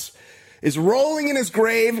 Buss is rolling in his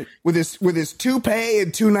grave with his toupee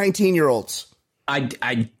and two 19-year-olds.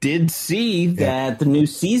 I did see that the new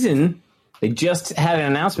season, they just had an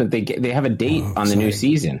announcement. They have a date on the new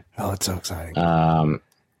season. Oh, it's so exciting.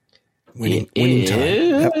 Winning Time.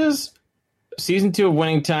 Yep. Season 2 of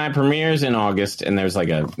Winning Time premieres in August, and there's like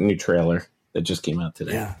a new trailer that just came out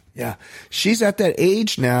today. Yeah. She's at that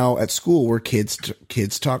age now at school where kids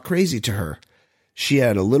talk crazy to her. She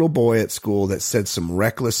had a little boy at school that said some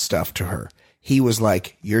reckless stuff to her. He was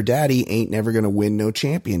like, your daddy ain't never going to win no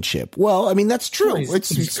championship. Well, I mean, that's true.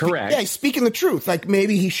 He's correct. Yeah, he's speaking the truth. Like,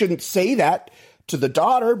 maybe he shouldn't say that to the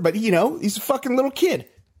daughter, but, he's a fucking little kid,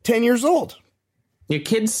 10 years old. Your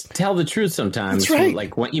kids tell the truth sometimes. That's right.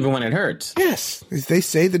 Like, even when it hurts. Yes. They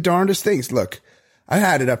say the darndest things. Look, I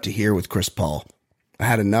had it up to here with Chris Paul. I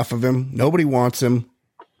had enough of him. Nobody wants him.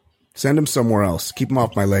 Send him somewhere else. Keep him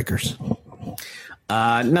off my Lakers.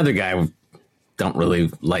 Another guy I don't really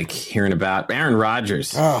like hearing about, Aaron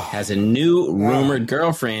Rodgers, has a new rumored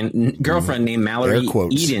girlfriend named Mallory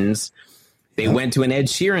Edens. They went to an Ed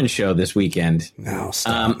Sheeran show this weekend. No,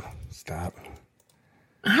 stop. Stop.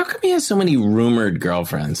 How come he has so many rumored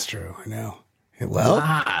girlfriends? That's true. I know.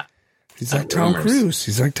 Well, he's like Tom Cruise.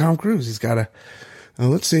 He's got a...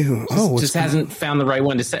 let's see who... just hasn't found the right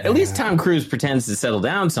one to set. At least Tom Cruise pretends to settle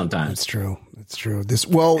down sometimes. That's true.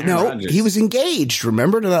 Aaron Rodgers. He was engaged,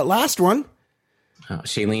 remember, to that last one? Oh,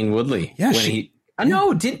 Shailene Woodley. Yeah,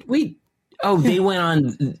 no, didn't we... Oh, they went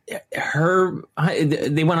on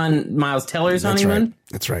they went on Miles Teller's honeymoon?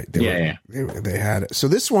 That's right. They had it. So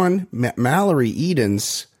this one, Mallory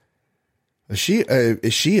Edens, is she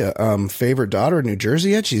a favorite daughter in New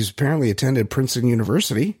Jersey yet? She's apparently attended Princeton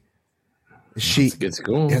University. That's a good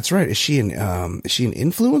school. That's right. Is she an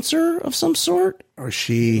influencer of some sort? Or is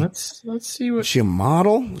she... Let's see what... Is she a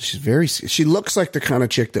model? She looks like the kind of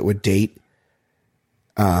chick that would date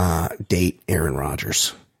Aaron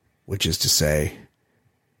Rodgers, which is to say...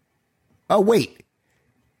 Oh, wait,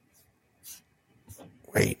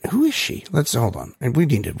 who is she? Let's hold on. And we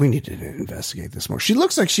need to investigate this more. She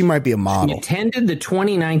looks like she might be a model. She attended the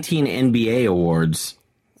 2019 NBA Awards.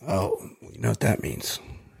 Oh, you know what that means.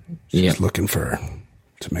 She's looking to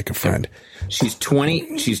make a friend. She's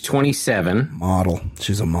 20. She's 27. Model.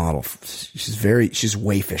 She's a model. She's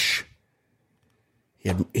waifish.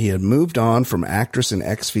 He had moved on from actress and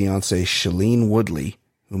ex-fiancée Shailene Woodley,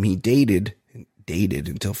 whom he dated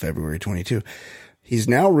until February 22. He's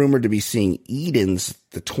now rumored to be seeing Edens,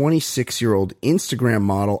 the 26-year-old Instagram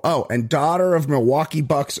model. Oh, and daughter of Milwaukee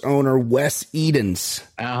Bucks owner Wes Edens.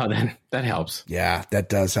 Oh, that helps. Yeah, that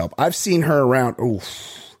does help. I've seen her around. Oh,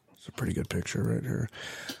 it's a pretty good picture right here.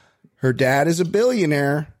 Her dad is a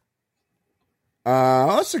billionaire.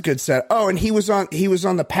 That's a good set. Oh, and he was on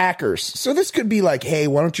the Packers. So this could be like, hey,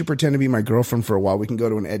 why don't you pretend to be my girlfriend for a while? We can go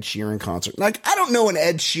to an Ed Sheeran concert. Like, I don't know an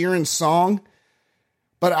Ed Sheeran song.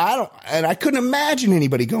 But I couldn't imagine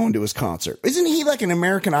anybody going to his concert. Isn't he like an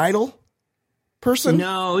American Idol person?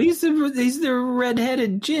 No, he's the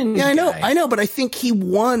redheaded gin. Yeah, guy. I know, but I think he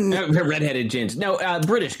won. Redheaded gins. No,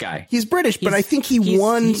 British guy. He's British, but I think he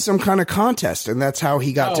won some kind of contest, and that's how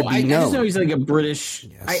he got to be known. I just know he's like a British.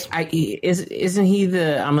 Yes. Isn't he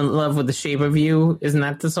the "I'm in love with the shape of you"? Isn't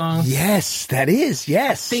that the song? Yes, that is.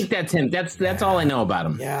 Yes, I think that's him. That's all I know about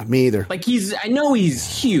him. Yeah, me either. Like I know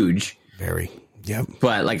he's huge. Very. Yep.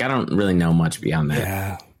 But like I don't really know much beyond that.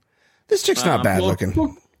 Yeah. This chick's not bad looking.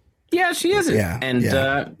 Well, yeah, she isn't. Yeah. And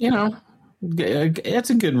it's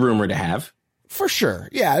a good rumor to have. For sure.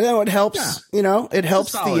 Yeah, no, it helps. Yeah. You know, it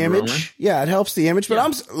helps the image. Rumor. Yeah, it helps the image. But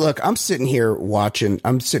yeah. I'm sitting here looking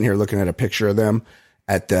at a picture of them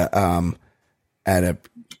at the at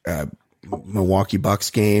a Milwaukee Bucks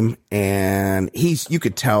game, and you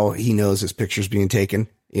could tell he knows his picture's being taken.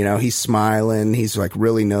 You know, he's smiling. He's like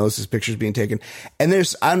really knows his picture's being taken. And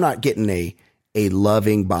I'm not getting a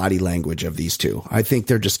loving body language of these two. I think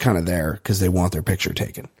they're just kind of there because they want their picture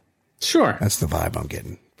taken. Sure. That's the vibe I'm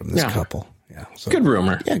getting from this couple. Yeah. So, good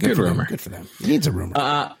rumor. Yeah, good rumor. Good for them. He needs a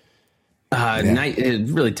rumor.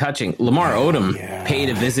 Really touching. Lamar Odom paid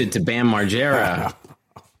a visit to Bam Margera.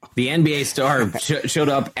 The NBA star showed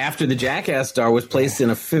up after the Jackass star was placed in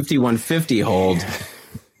a 5150 hold.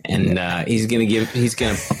 And he's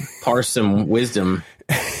gonna parse some wisdom.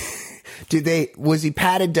 Was he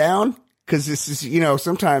patted down? Because this is,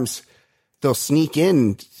 sometimes they'll sneak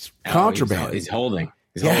in contraband. He's holding.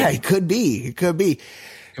 He could be.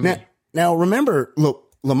 Now remember,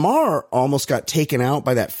 look, Lamar almost got taken out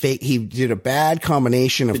by that fake. He did a bad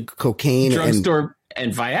combination of cocaine and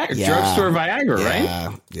Viagra. Yeah, drugstore Viagra,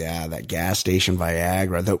 right? Yeah, that gas station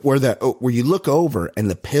Viagra. Where you look over and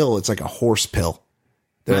the pill, it's like a horse pill.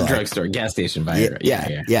 Not drugstore, gas station Viagra.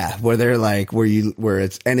 Yeah. Where they're like,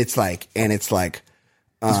 it's like it's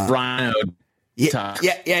Brian. Yeah.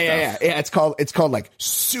 It's called like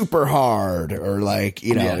super hard or like,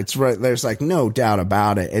 it's right. There's like no doubt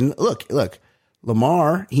about it. And look,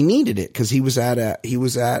 Lamar, he needed it because he was at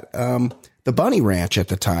the Bunny Ranch at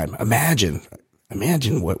the time.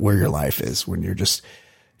 Imagine where your life is when you're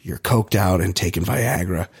coked out and taking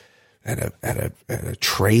Viagra at a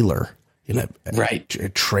trailer. In a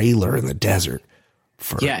trailer in the desert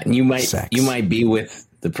and you might be with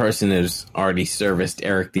the person who's already serviced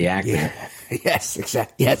Eric the actor. Yeah. Yes,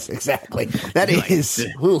 exactly. That is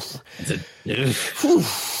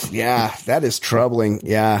that is troubling.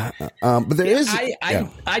 Yeah. But there is I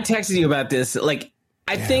texted you about this. Like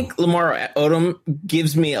I think Lamar Odom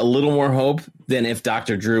gives me a little more hope than if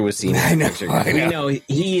Dr. Drew was seen in the picture. We know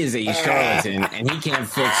he is a charlatan and he can't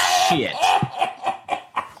fix shit.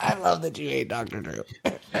 I love that you hate Dr. Drew.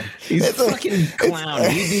 He's a fucking clown.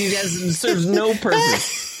 He serves no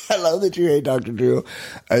purpose. I love that you hate Dr. Drew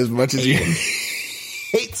as much as you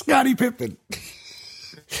hate Scottie Pippen.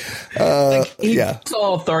 He's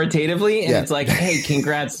all authoritatively, and it's like, hey,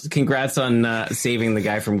 congrats on saving the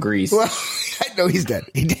guy from Greece. Well, I know he's dead.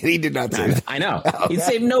 He did not save that. I know. He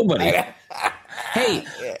saved nobody. Hey,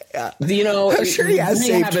 I'm sure he has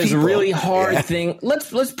saved have this really hard thing.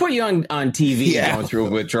 Let's put you on TV going through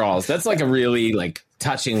withdrawals. That's like a really like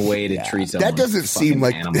touching way to treat someone. That doesn't seem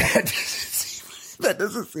like that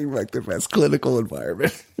doesn't seem like the best clinical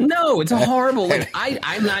environment. No, it's a horrible. Like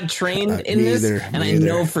I'm not trained in this, and I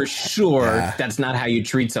know for sure that's not how you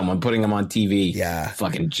treat someone. Putting them on TV. Yeah,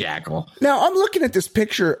 fucking jackal. Now I'm looking at this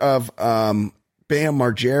picture of Bam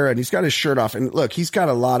Margera, and he's got his shirt off, and look, he's got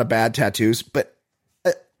a lot of bad tattoos, but.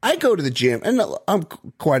 I go to the gym, and I'm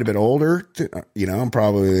quite a bit older. I'm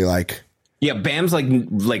probably like... Yeah, Bam's like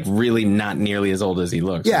really not nearly as old as he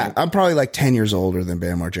looks. Yeah, right? I'm probably like 10 years older than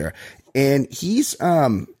Bam Margera. And he's...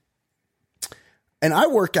 and I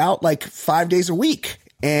work out like 5 days a week,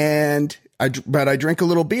 but I drink a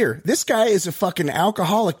little beer. This guy is a fucking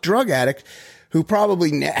alcoholic drug addict who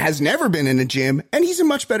probably has never been in a gym, and he's in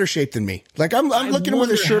much better shape than me. Like I'm looking with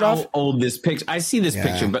his shirt off. How old this picture? I see this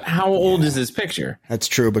picture, but how old is this picture? That's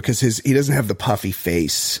true because he doesn't have the puffy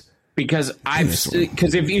face. Because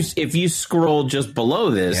if you scroll just below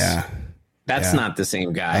this, That's not the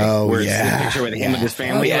same guy. Oh, Where's yeah. the picture with him with his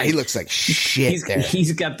family? Oh, yeah, he looks like shit.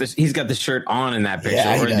 He's got the shirt on in that picture.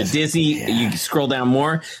 Yeah, or in the does. Disney, Yeah. you scroll down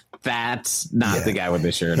more. That's not the guy with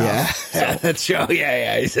the shirt on. So. That's Joe.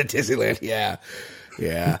 Yeah. He's at Disneyland.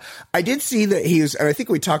 Yeah. I did see that he was, and I think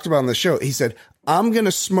we talked about on the show. He said, "I'm going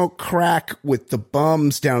to smoke crack with the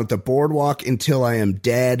bums down at the boardwalk until I am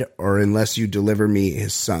dead, or unless you deliver me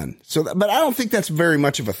his son." So, but I don't think that's very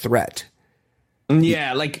much of a threat.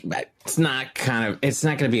 Yeah, like it's not going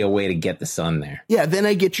to be a way to get the son there. Yeah, then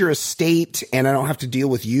I get your estate and I don't have to deal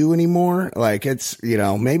with you anymore. Like it's,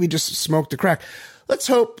 maybe just smoke the crack. Let's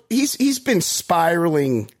hope he's been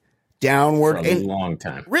spiraling downward For a long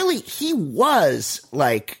time. Really, he was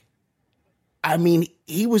like,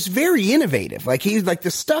 he was very innovative. Like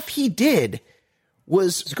the stuff he did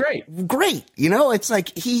was great. It's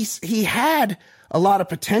like he had a lot of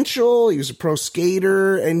potential. He was a pro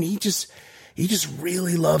skater and he just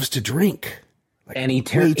really loves to drink. And he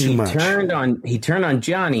turned on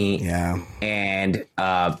Johnny. Yeah. And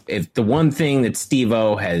if the one thing that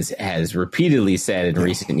Steve-O has repeatedly said in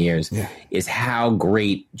recent years is how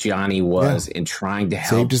great Johnny was in trying to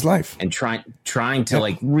help, saved his life, and trying to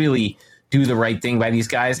like really do the right thing by these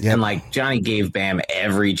guys. And like Johnny gave Bam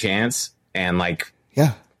every chance, and like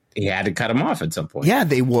he had to cut him off at some point. Yeah,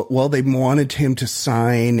 they wanted him to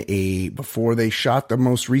sign before they shot the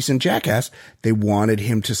most recent Jackass, they wanted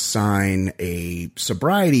him to sign a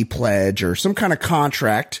sobriety pledge or some kind of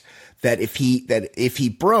contract that if he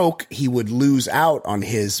broke, he would lose out on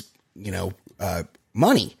his,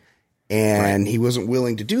 money. And he wasn't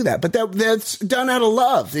willing to do that. But that's done out of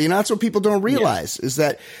love. That's what people don't realize is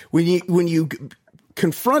that when you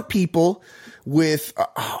confront people with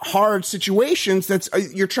hard situations,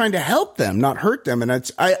 you're trying to help them, not hurt them. And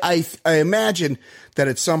I imagine that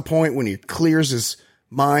at some point when he clears his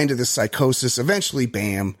mind of the psychosis, eventually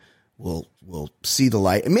Bam will see the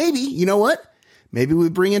light. And maybe, you know what? Maybe we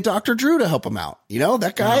bring in Dr. Drew to help him out.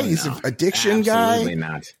 That guy, he's an addiction guy. Absolutely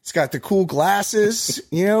not. He's got the cool glasses,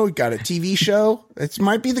 he got a TV show. It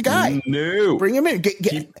might be the guy. No. Bring him in.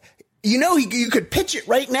 You could pitch it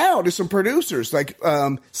right now to some producers, like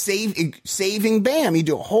Saving Bam. You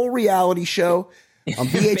do a whole reality show on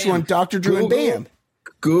VH1, Dr. Drew and Bam.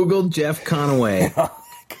 Google Jeff Conaway.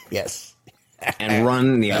 Yes. And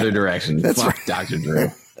run the other direction. That's Fuck right. Dr. Drew.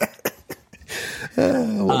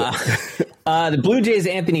 The Blue Jays'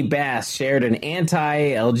 Anthony Bass shared an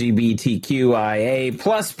anti-LGBTQIA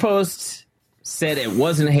plus post, said it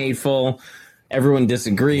wasn't hateful. Everyone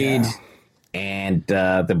disagreed. Yeah. And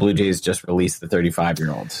the Blue Jays just released the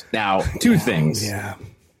 35-year-olds. Now, two things. Yeah.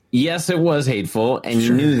 Yes, it was hateful, and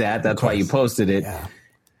you knew that. That's why you posted it. Yeah.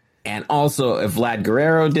 And also, if Vlad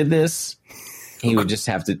Guerrero did this, he would just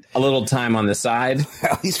have a little time on the side.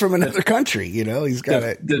 Well, he's from another country, He's got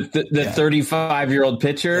the 35-year-old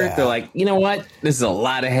pitcher. Yeah. They're like, you know what? This is a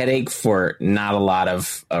lot of headache for not a lot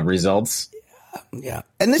of results. Yeah,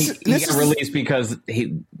 and this he got released because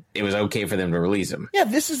it was okay for them to release him. Yeah,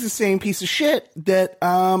 this is the same piece of shit that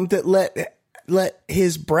let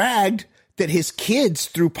his bragged that his kids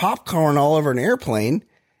threw popcorn all over an airplane.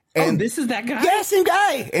 And this is that guy? Yeah, same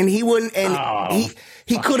guy. And he wouldn't, and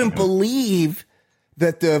he couldn't believe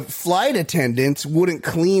that the flight attendants wouldn't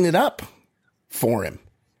clean it up for him,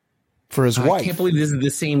 for his wife. I can't believe this is the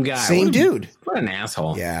same guy. Same dude. What an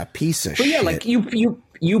asshole. Yeah, piece of shit. Yeah, like you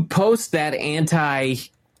post that anti-gay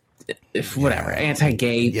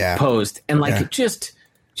post and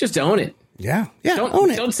just own it. Yeah. Own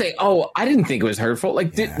it. Don't say, "Oh, I didn't think it was hurtful."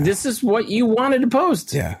 Like this is what you wanted to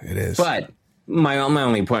post. Yeah, it is. But my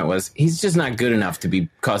only point was he's just not good enough to be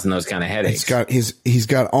causing those kind of headaches. He's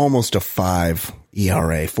got almost a 5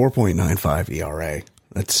 ERA, 4.95 ERA.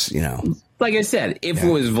 That's Like I said, if it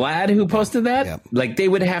was Vlad who posted that, like they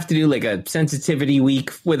would have to do like a sensitivity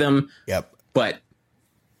week with him. Yep. But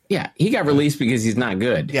yeah, he got released because he's not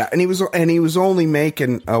good. Yeah, and he was only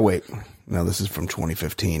making. Oh wait, no, this is from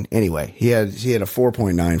 2015. Anyway, he had a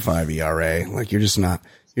 4.95 ERA. Like you're just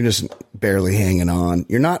barely hanging on.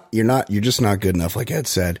 You're just not good enough. Like Ed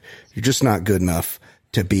said, you're just not good enough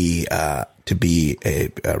to be a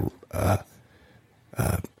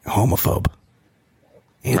homophobe.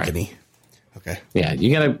 Anthony. Right. Okay. Yeah,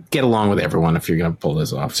 you got to get along with everyone if you're going to pull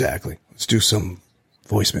this off. Exactly. Let's do some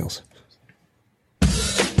voicemails.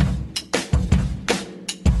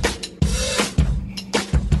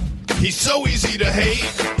 He's so easy to hate.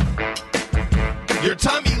 Your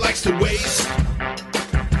time he likes to waste.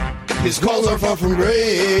 His calls are far from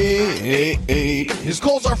great. His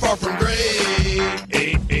calls are far from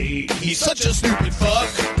great. He's such a stupid fuck.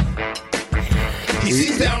 He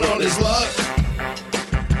seems down on his luck.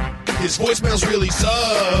 His voicemails really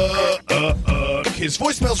suck. His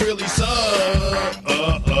voicemails really suck.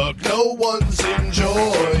 No one's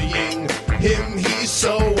enjoying him. He's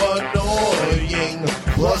so annoying.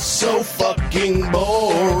 Plus so fucking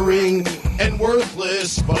boring and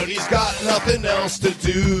worthless. But he's got nothing else to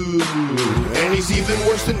do. And he's even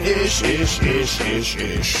worse than Ish. His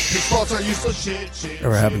thoughts are useless shit.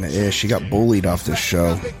 Ever happened to Ish? He got bullied off this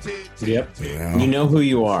show. Yep. You know who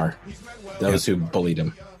you are. Those who bullied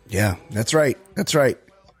him. Yeah, that's right. That's right.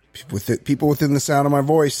 People within the sound of my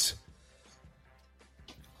voice.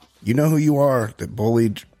 You know who you are that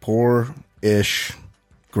bullied poor Ish.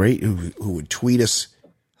 Great, who would tweet us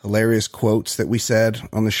hilarious quotes that we said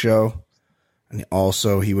on the show. And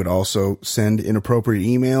he would also send inappropriate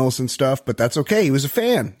emails and stuff, but that's okay. He was a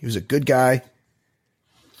fan. He was a good guy.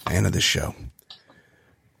 Fan of this show.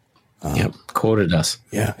 Yep, quoted us.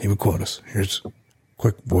 Yeah, he would quote us. Here's a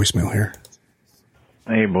quick voicemail here.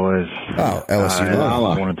 Hey, boys. Oh, LSU. I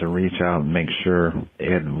wanted to reach out and make sure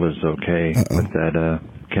Ed was okay with that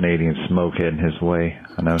Canadian smoke heading his way.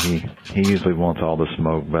 I know he usually wants all the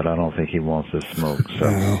smoke, but I don't think he wants this smoke. So,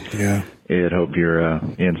 yeah. Ed, hope you're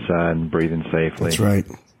inside and breathing safely. That's right.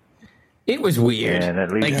 It was weird. And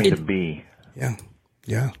at least to be. Yeah.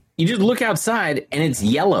 Yeah. You just look outside and it's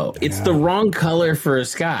yellow. It's the wrong color for a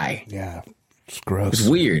sky. Yeah. It's gross. It's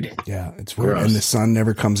weird. Yeah, it's weird. Gross. And the sun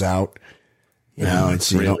never comes out. You know,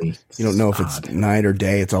 it's really you don't know if odd. it's night or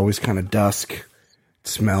day. It's always kind of dusk.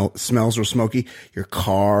 Smells real smoky. Your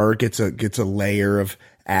car gets a layer of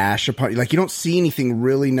ash upon you. Like, you don't see anything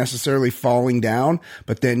really necessarily falling down,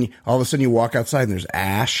 but then all of a sudden you walk outside and there's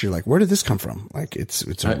ash. You're like, where did this come from? Like, it's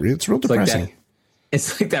real depressing.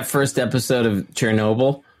 It's like that first episode of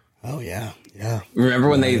Chernobyl. Oh yeah. Yeah. Remember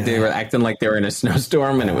when they were acting like they were in a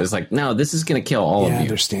snowstorm and it was like, no, this is going to kill all of you.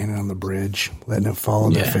 They're standing on the bridge, letting it fall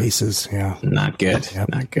on their faces. Yeah. Not good. Yep.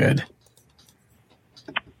 Not good.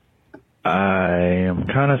 I am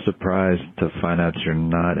kind of surprised to find out you're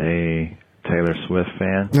not a Taylor Swift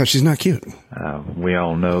fan. No, she's not cute. We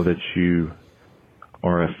all know that you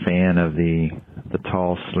are a fan of the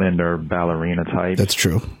tall, slender ballerina type. That's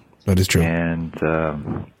true. That is true. And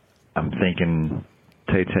I'm thinking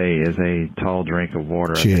Tay-Tay is a tall drink of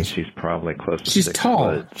water. She I think is. she's probably close to She's 6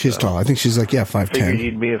 tall. foot. She's tall. I think she's like, Figured 5'10".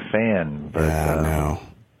 you'd be a fan, but No.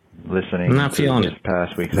 listening I'm not to feeling this it.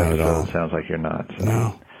 past week's Not at all. episode, it sounds like you're not. So.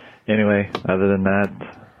 No. Anyway, other than that,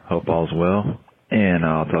 hope all's well, and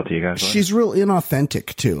I'll talk to you guys later. She's real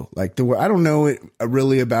inauthentic too. Like I don't know it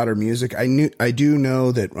really about her music. I do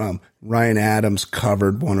know that Ryan Adams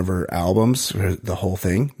covered one of her albums, the whole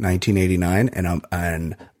thing, 1989,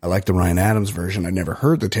 and I like the Ryan Adams version. I never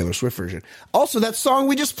heard the Taylor Swift version. Also, that song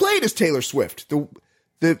we just played is Taylor Swift.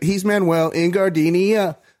 The He's Manuel in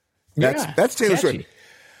Gardenia. That's Taylor catchy. Swift.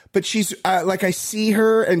 But she's like, I see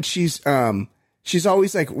her and she's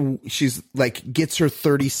always like gets her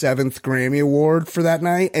 37th Grammy Award for that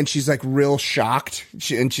night. And she's like real shocked.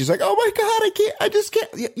 She's like, oh my God, I just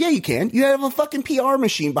can't. Yeah, you can. You have a fucking PR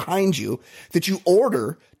machine behind you that you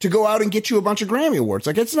order to go out and get you a bunch of Grammy Awards.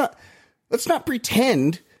 Like, let's not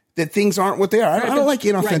pretend that things aren't what they are. I don't like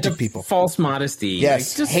inauthentic people. False modesty.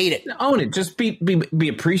 Yes. Just hate it. Own it. Just be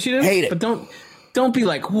appreciative. Hate it. But don't be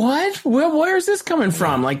like, what? Where is this coming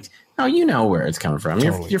from? Like, no, you know where it's coming from.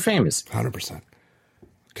 Totally. You're famous. 100%.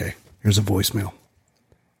 Okay, here's a voicemail.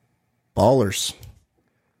 Ballers.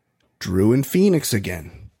 Drew in Phoenix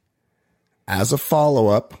again. As a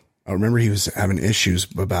follow-up, I remember he was having issues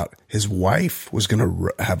about his wife was going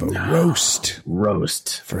to have a roast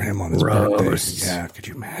for him on his birthday. Yeah, could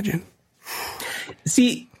you imagine?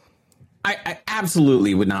 See, I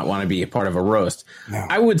absolutely would not want to be a part of a roast. No.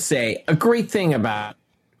 I would say a great thing about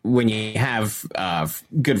when you have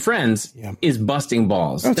good friends is busting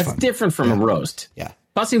balls. That's fun. different from a roast. Yeah.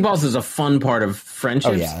 Busting balls is a fun part of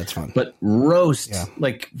friendships. Oh, yeah, that's fun. But roast,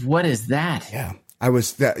 like, what is that? Yeah.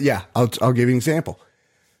 I'll give you an example.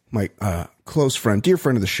 My close friend, dear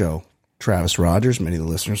friend of the show, Travis Rogers, many of the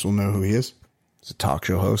listeners will know who he is. He's a talk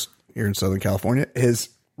show host here in Southern California. His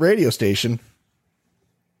radio station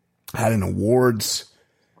had an awards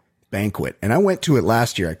banquet, and I went to it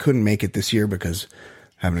last year. I couldn't make it this year because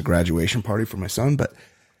having a graduation party for my son, but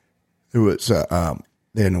it was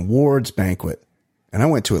they had an awards banquet, and I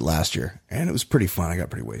went to it last year, and it was pretty fun. I got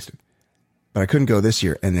pretty wasted, but I couldn't go this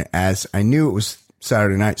year. And as I knew it was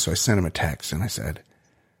Saturday night, so I sent him a text and I said,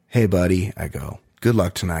 "Hey, buddy," I go, "good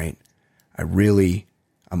luck tonight.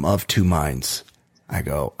 I'm of two minds." I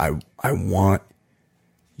go, I want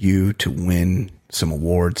you to win some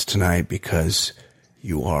awards tonight because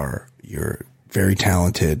you're very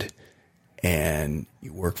talented and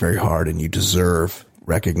you work very hard and you deserve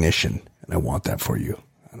recognition. And I want that for you.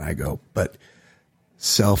 And I go, but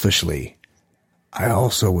selfishly, I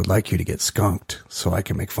also would like you to get skunked so I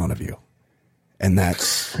can make fun of you. And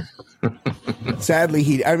that's sadly,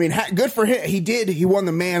 good for him. He won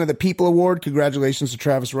the Man of the People award. Congratulations to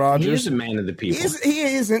Travis Rogers. He is a man of the people. He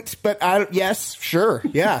isn't, but yes, sure.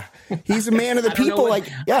 Yeah. He's a man of the people. I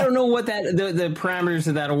don't know what the parameters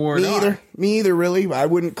of that award are. Me either, really. I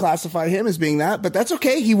wouldn't classify him as being that, but that's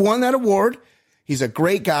okay. He won that award. He's a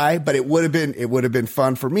great guy, but it would have been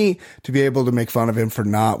fun for me to be able to make fun of him for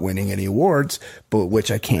not winning any awards, but which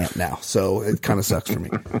I can't now. So it kind of sucks for me.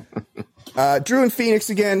 Drew and Phoenix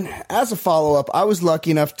again. As a follow-up, I was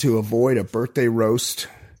lucky enough to avoid a birthday roast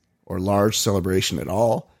or large celebration at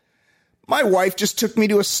all. My wife just took me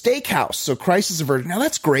to a steakhouse, so crisis averted. Now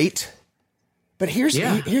that's great, but here's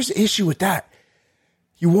the issue with that.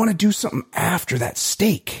 You want to do something after that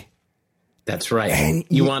steak. That's right. And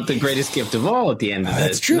you want the greatest gift of all at the end of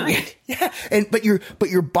that's true. Night. Yeah. But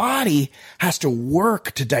your body has to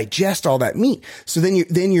work to digest all that meat. So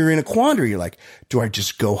then you're in a quandary. You're like, do I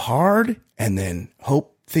just go hard and then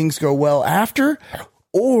hope things go well after?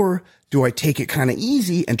 Or do I take it kind of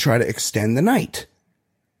easy and try to extend the night?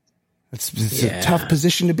 It's a tough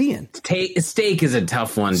position to be in. Steak is a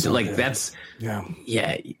tough one. So like good. That's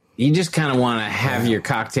yeah. You just kind of want to have your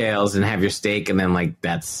cocktails and have your steak, and then like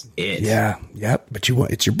that's it. Yeah, yep. But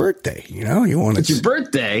it's your birthday, you know. It's your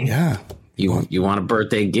birthday. Yeah, you want a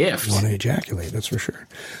birthday gift. You want to ejaculate, that's for sure.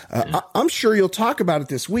 I'm sure you'll talk about it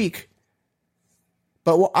this week.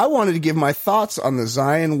 But I wanted to give my thoughts on the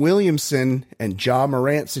Zion Williamson and Ja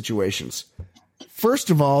Morant situations.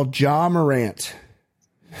 First of all, Ja Morant.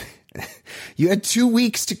 You had 2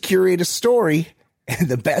 weeks to curate a story, and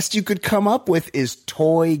the best you could come up with is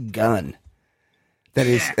toy gun.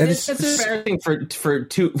 That's embarrassing for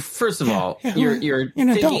two. First of all, you're thinking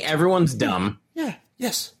adult. Everyone's dumb. Yeah.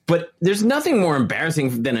 Yes. But there's nothing more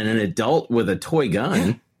embarrassing than an adult with a toy gun.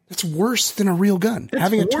 Yeah, that's worse than a real gun.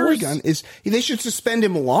 Having a toy gun they should suspend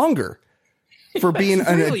him longer for being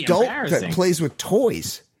an really adult that plays with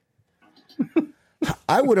toys.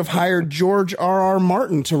 I would have hired George R.R.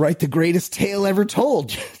 Martin to write the greatest tale ever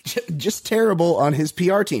told. Just terrible on his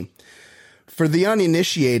PR team. For the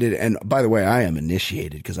uninitiated, and by the way, I am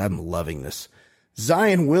initiated because I'm loving this.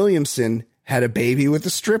 Zion Williamson had a baby with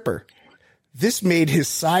a stripper. This made his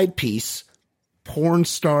side piece, porn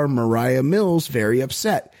star Mariah Mills, very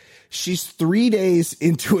upset. She's 3 days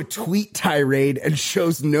into a tweet tirade and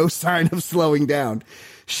shows no sign of slowing down.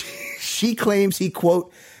 She claims he,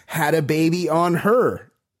 quote, had a baby on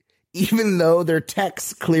her, even though their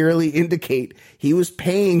texts clearly indicate he was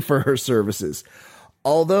paying for her services.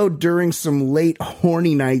 Although during some late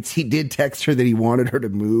horny nights, he did text her that he wanted her to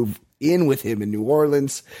move in with him in New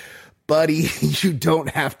Orleans. Buddy, you don't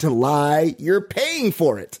have to lie. You're paying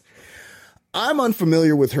for it. I'm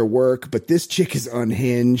unfamiliar with her work, but this chick is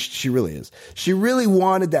unhinged. She really is. She really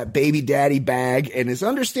wanted that baby daddy bag and is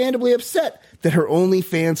understandably upset that her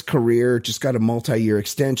OnlyFans career just got a multi-year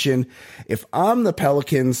extension. If I'm the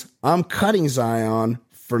Pelicans, I'm cutting Zion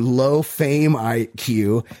for low fame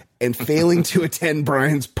IQ and failing to attend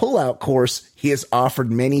Brian's pullout course he has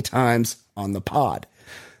offered many times on the pod.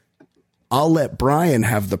 I'll let Brian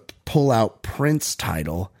have the pullout prince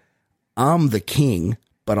title. I'm the king,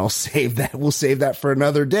 but We'll save that for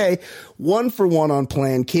another day. 1-for-1 on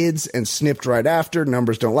Planned Kids and snipped right after.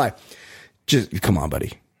 Numbers don't lie. Just come on,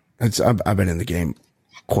 buddy. I've been in the game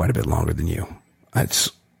quite a bit longer than you. I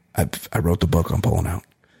wrote the book on pulling out.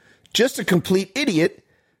 Just a complete idiot.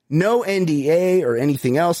 No NDA or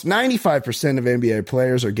anything else. 95% of NBA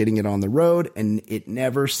players are getting it on the road, and it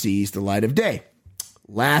never sees the light of day.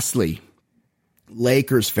 Lastly,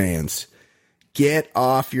 Lakers fans, get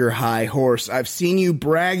off your high horse. I've seen you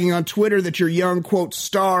bragging on Twitter that your young, quote,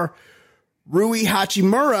 star, Rui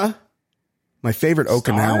Hachimura, my favorite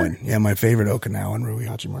Okinawan. Yeah, my favorite Okinawan, Rui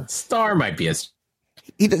Hachimura. Star might be a...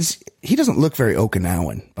 He doesn't look very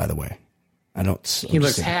Okinawan, by the way. He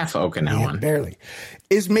looks half Okinawan. Yeah, barely.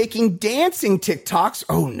 Is making dancing TikToks.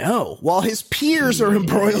 Oh no. While his peers are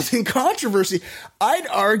embroiled in controversy, I'd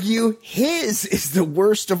argue his is the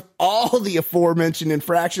worst of all the aforementioned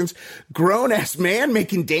infractions. Grown-ass man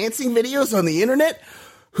making dancing videos on the internet.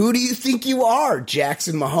 Who do you think you are,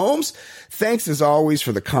 Jackson Mahomes? Thanks as always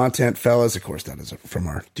for the content, fellas. Of course, that is from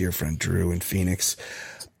our dear friend Drew in Phoenix.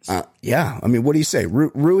 Yeah. I mean, what do you say?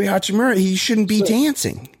 Rui Hachimura, he shouldn't be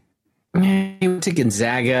dancing. He went to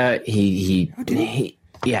Gonzaga. He's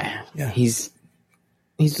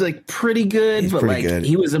like pretty good, but pretty good.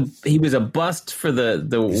 he was a bust for the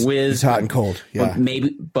Wiz. He's hot and cold. Yeah,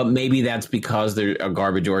 but maybe that's because they're a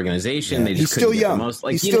garbage organization. Yeah. He's still young.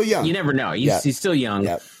 He's still young. You never know. He's still young.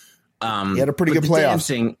 Yep. He had a pretty good playoffs.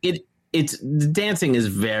 Dancing, the dancing is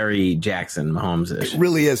very Jackson Mahomes-ish. It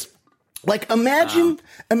really is. Like, imagine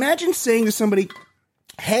saying to somebody,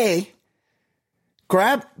 hey,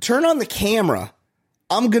 turn on the camera.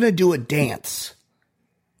 I'm going to do a dance.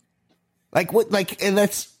 Like, what, like, and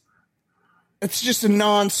it's just a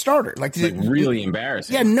non-starter. Like really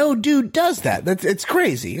embarrassing. Yeah, no dude does that. It's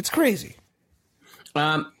crazy. It's crazy.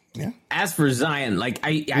 Yeah. As for Zion, like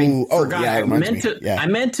I forgot. I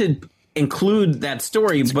meant to include that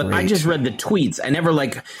story, but I just read the tweets. I never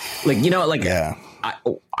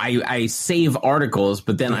I save articles,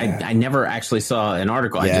 but then I never actually saw an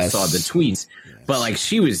article. Yes. I just saw the tweets. Yes. But like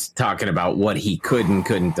she was talking about what he could and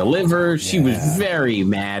couldn't deliver. She was very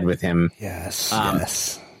mad with him. Yes.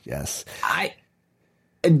 Yes.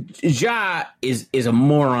 Ja is a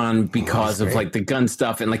moron because of like the gun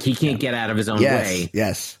stuff and like he can't get out of his own way.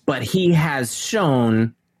 Yes. But he has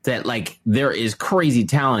shown that like there is crazy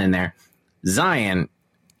talent in there. Zion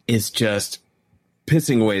is just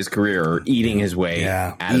pissing away his career or eating his way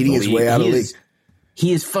out of the league.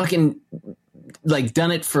 He is fucking like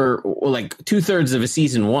done it for like 2/3 of a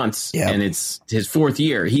season once, and it's his 4th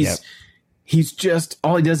year. He's just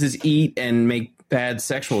all he does is eat and make bad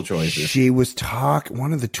sexual choices. She was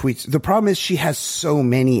one of the tweets. The problem is she has so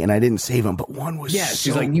many, and I didn't save them. But one was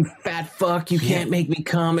she's like, "You fat fuck, you can't make me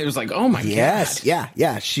come." It was like, "Oh my god!"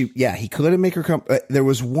 He couldn't make her come. There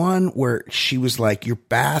was one where she was like, "Your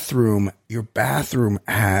bathroom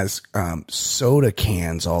has soda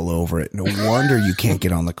cans all over it. No wonder you can't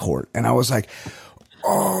get on the court." And I was like,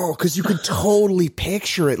 "Oh," because you could totally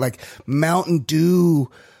picture it, like Mountain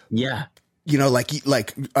Dew. Yeah. You know, like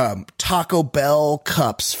Taco Bell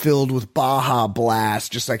cups filled with Baja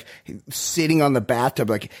Blast, just like sitting on the bathtub.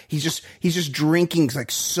 Like he's just drinking like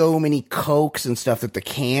so many Cokes and stuff that the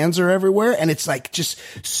cans are everywhere. And it's like just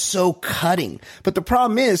so cutting. But the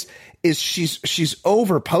problem is she's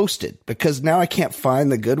over posted because now I can't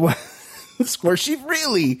find the good ones where she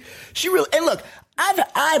really, and look,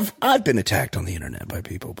 I've been attacked on the internet by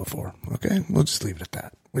people before. Okay. We'll just leave it at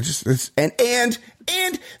that. And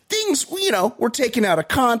things, were taken out of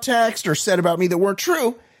context or said about me that weren't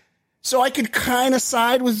true. So I could kind of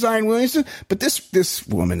side with Zion Williamson, but this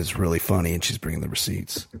woman is really funny and she's bringing the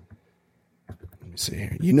receipts. Let me see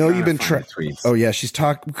here. You've been Oh yeah. She's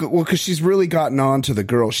cause she's really gotten on to the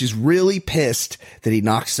girl. She's really pissed that he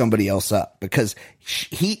knocked somebody else up because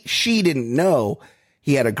she didn't know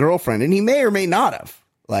he had a girlfriend and he may or may not have.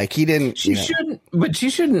 Like he didn't. She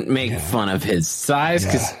shouldn't make fun of his size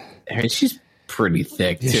because she's pretty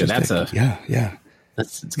thick too. That's thick.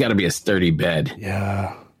 It's got to be a sturdy bed.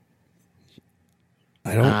 Yeah.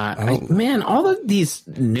 I don't. Man, all of these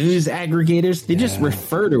news aggregators, they just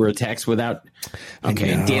refer to her text without.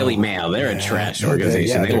 Okay, Daily Mail, they're a trash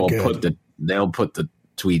organization. They'll put the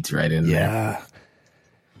tweets right in there.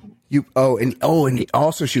 And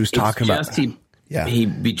also she was talking about. He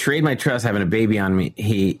betrayed my trust having a baby on me.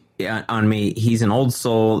 He's an old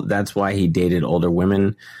soul. That's why he dated older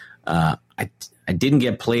women. I didn't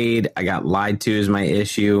get played. I got lied to is my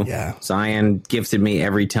issue. Yeah. Zion gifted me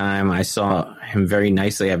every time. I saw him very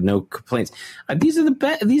nicely. I have no complaints. These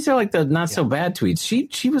are like the not so bad tweets.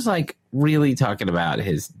 She was like really talking about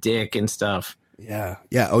his dick and stuff. Yeah.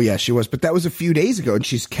 Yeah. Oh yeah, she was. But that was a few days ago and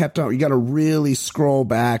she's kept on. You got to really scroll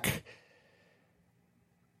back.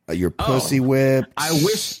 Your pussy whip. I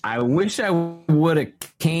wish I would have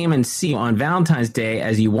came and see you on Valentine's Day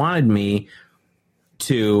as you wanted me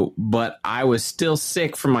to, but I was still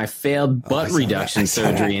sick from my failed butt reduction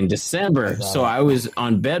surgery in December. So I was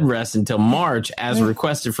on bed rest until March as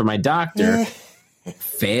requested from my doctor.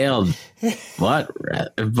 Failed butt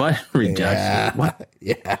reduction. Yeah. What?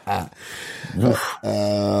 Yeah.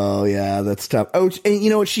 Oh, yeah, that's tough. Oh, and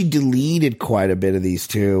you know what? She deleted quite a bit of these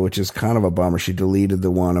too, which is kind of a bummer. She deleted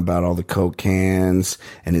the one about all the Coke cans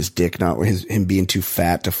and his dick him being too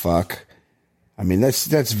fat to fuck. I mean, that's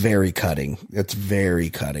very cutting. That's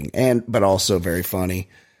very cutting, but also very funny.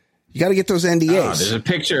 You got to get those NDAs.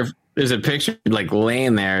 There's a picture like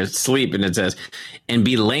laying there asleep, and it says, "And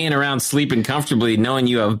be laying around sleeping comfortably, knowing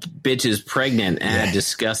you have bitches pregnant and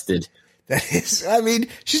disgusted." That is, I mean,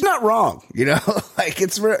 she's not wrong. Like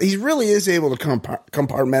he really is able to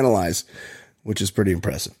compartmentalize, which is pretty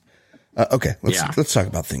impressive. Okay, let's talk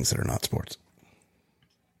about things that are not sports.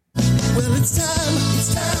 Well, it's time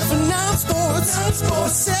for non-sports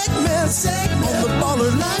segment on the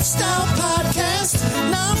Baller Lifestyle Podcast.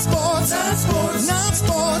 Non-sports. I'm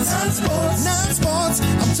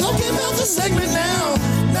talking about the segment now.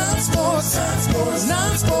 Non-sports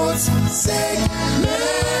segment.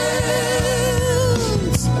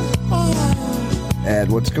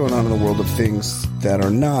 Ed, what's going on in the world of things that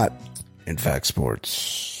are not, in fact,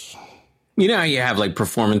 sports? You know how you have like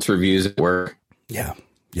performance reviews at work? Yeah.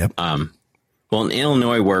 Yep. Well, an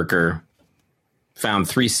Illinois worker found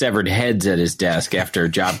 3 severed heads at his desk after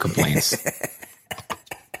job complaints.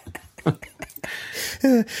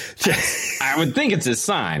 I would think it's a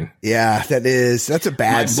sign. Yeah, that's a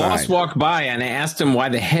bad sign. My boss walked by and I asked him why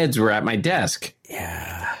the heads were at my desk.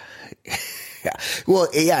 Yeah. Yeah. Well,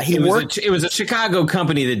 yeah, it was a Chicago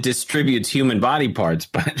company that distributes human body parts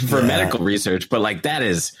for medical research, but like that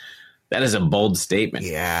is a bold statement.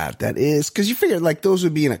 Yeah, that is, because you figure like those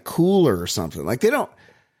would be in a cooler or something. Like they don't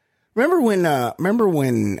remember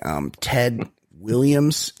when Ted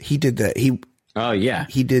Williams he did the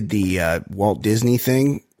Walt Disney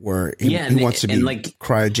thing where he wants to be like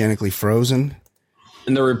cryogenically frozen.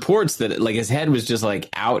 And the reports that like his head was just like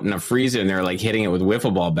out in a freezer and they're like hitting it with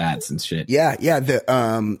wiffle ball bats and shit. Yeah, yeah.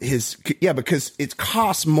 Because it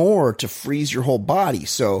costs more to freeze your whole body.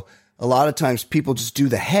 So a lot of times people just do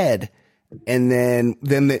the head, and then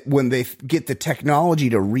when they get the technology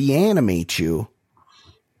to reanimate you,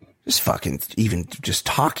 just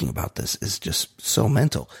talking about this is just so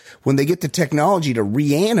mental. When they get the technology to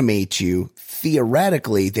reanimate you,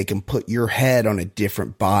 theoretically, they can put your head on a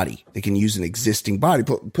different body. They can use an existing body,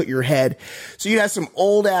 put your head. So you'd have some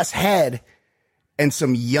old ass head and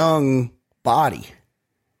some young body.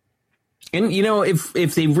 And you know, if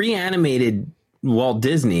they reanimated Walt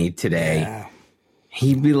Disney today,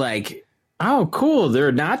 he'd be like, "Oh, cool!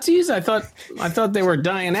 They're Nazis. I thought they were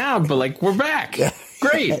dying out, but like we're back.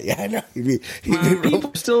 Great. Yeah, I know. People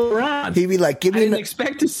are still around. He'd be like, I didn't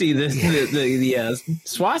expect to see the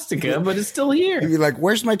swastika, but it's still here. He'd be like,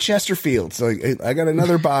 where's my Chesterfield? So I got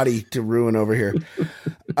another body to ruin over here.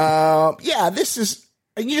 This is,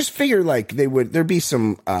 you just figure like there'd be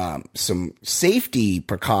some safety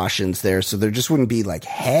precautions there. So there just wouldn't be like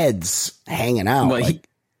heads hanging out. Well,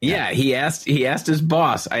 he asked his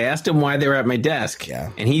boss. I asked him why they were at my desk. Yeah.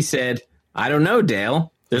 And he said, I don't know,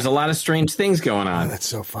 Dale. There's a lot of strange things going on. Oh, that's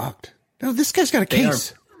so fucked. No, this guy's got a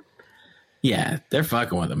case. They're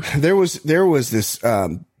fucking with him. There was this.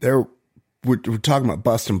 We're talking about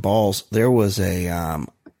busting balls. There was a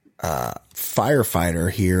firefighter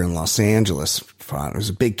here in Los Angeles. It was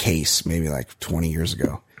a big case, maybe like 20 years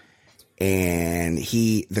ago. And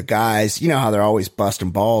the guys, you know how they're always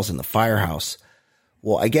busting balls in the firehouse.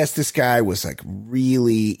 Well, I guess this guy was like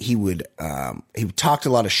really. He talked a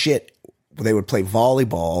lot of shit. They would play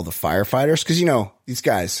volleyball, the firefighters, because you know these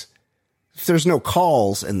guys. If there's no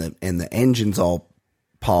calls and the engine's all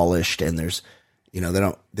polished and there's, you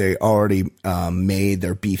know, they already made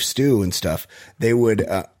their beef stew and stuff. They would,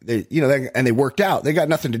 and they worked out. They got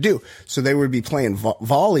nothing to do, so they would be playing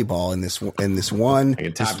volleyball in this one like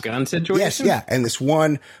a Top Gun situation. Yes, yeah, and this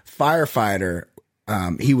one firefighter.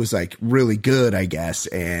 He was like really good, I guess,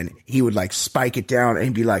 and he would like spike it down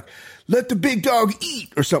and be like, "Let the big dog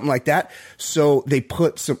eat" or something like that. So they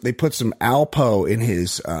put some Alpo in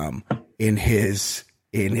his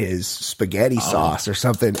spaghetti sauce or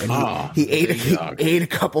something, and he ate a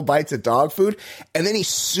couple bites of dog food, and then he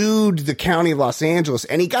sued the county of Los Angeles,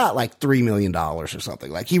 and he got like $3 million or something.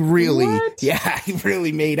 Like he really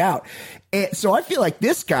made out. And so I feel like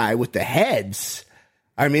this guy with the heads.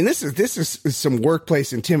 I mean, this is some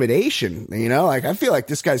workplace intimidation, you know? Like, I feel like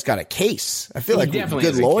this guy's got a case. I feel like a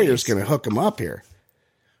good lawyer's going to hook him up here.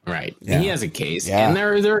 Right. Yeah. He has a case. Yeah. And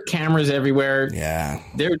there are cameras everywhere. Yeah.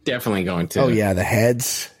 They're definitely going to. Oh, yeah. The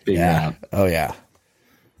heads. Yeah. Oh, yeah.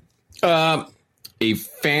 A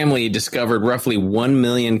family discovered roughly 1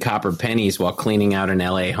 million copper pennies while cleaning out an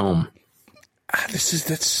LA home. I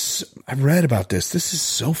read about this. This is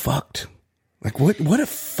so fucked. Like what a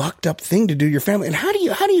fucked up thing to do to your family. And how do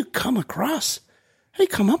you come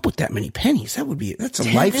up with that many pennies? That's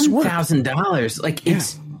a life's work. $10,000. Like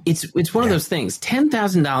it's one of those things.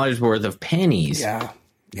 $10,000 worth of pennies. Yeah.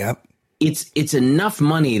 Yep. It's enough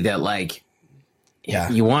money that like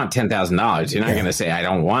you want $10,000. You're not going to say I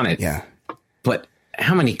don't want it. Yeah. But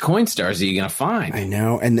how many coin stars are you going to find? I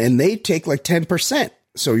know. And then they take like 10%.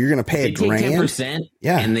 So you're going to pay $1,000. 10%.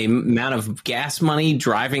 Yeah. And the amount of gas money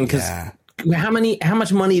driving because how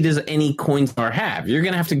much money does any coin star have? You're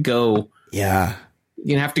going to have to go. Yeah. You're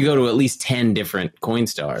going to have to go to at least 10 different coin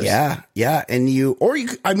stars. Yeah. Yeah. And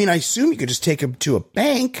I assume you could just take them to a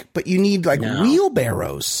bank, but you need like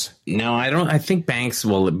wheelbarrows. No, I think banks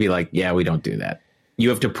will be like, yeah, we don't do that. You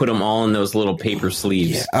have to put them all in those little paper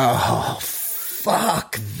sleeves. Yeah. Oh,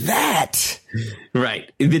 fuck that.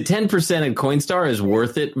 Right. The 10% in Coinstar is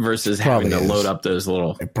worth it versus having to load up those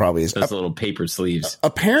little little paper sleeves.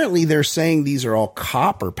 Apparently they're saying these are all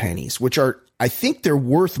copper pennies, which I think they're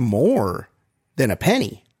worth more than a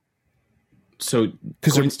penny. So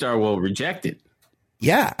Coinstar will reject it.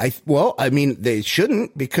 Yeah, I mean, they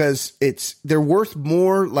shouldn't, because they're worth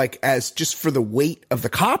more like as just for the weight of the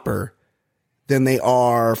copper than they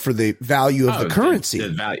are for the value of the currency. The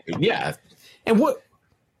value, yeah. And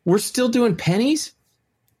we're still doing pennies?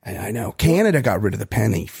 I know. Canada got rid of the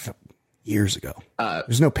penny years ago.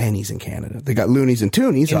 There's no pennies in Canada. They got loonies and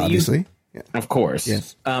toonies, obviously. Yeah. Of course.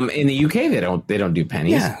 Yes. In the UK, they don't do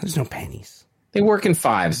pennies. Yeah, there's no pennies. They work in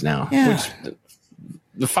fives now. Yeah. Which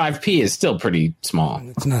the 5p is still pretty small.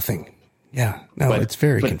 It's nothing. Yeah. No, it's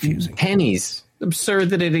very confusing. Pennies. Absurd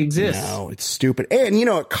that it exists. No, it's stupid. And,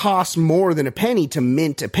 it costs more than a penny to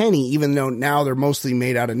mint a penny, even though now they're mostly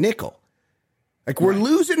made out of nickel. Like, we're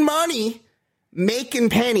losing money making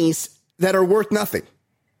pennies that are worth nothing.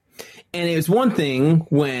 And it was one thing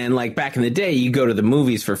when, like, back in the day, you go to the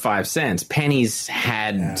movies for 5 cents. Pennies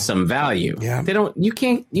had some value. Yeah. You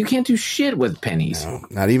can't do shit with pennies. No,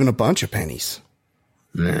 not even a bunch of pennies.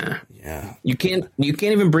 Nah. Yeah. You can't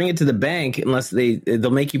even bring it to the bank unless they'll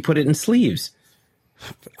make you put it in sleeves.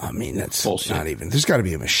 I mean, that's bullshit. Not even. There's got to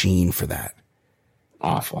be a machine for that.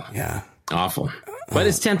 Awful. Yeah. Awful. But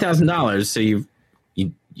it's $10,000, so you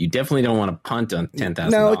definitely don't want to punt on $10,000.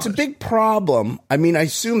 No, it's a big problem. I mean, I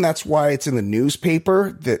assume that's why it's in the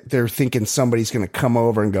newspaper, that they're thinking somebody's going to come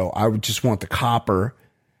over and go, I would just want the copper.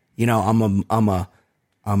 I'm a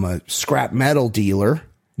scrap metal dealer.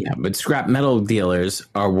 Yeah, but scrap metal dealers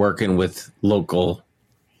are working with local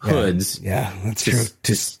hoods. Yeah, that's true.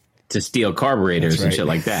 To steal carburetors and shit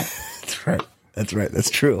like that. That's right. That's right. That's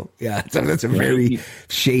true. Yeah, that's a very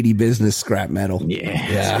shady business, scrap metal.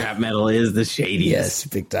 Yeah, scrap metal is the shadiest. Yes,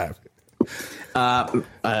 big time.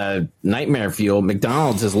 Nightmare fuel.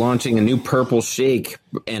 McDonald's is launching a new purple shake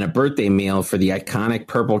and a birthday meal for the iconic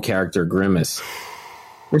purple character Grimace.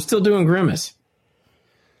 We're still doing Grimace.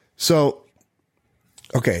 So,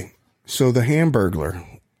 okay. So the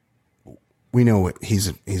Hamburglar, we know what he's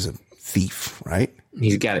a thief, right?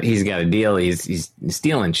 He's got a deal. He's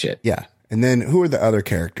stealing shit. Yeah. And then who are the other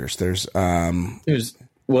characters? There's the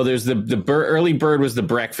early bird was the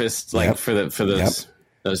breakfast, like for those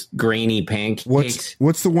grainy pancakes.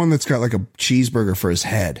 What's the one that's got like a cheeseburger for his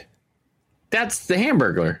head? That's the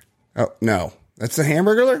Hamburglar. Oh no, that's the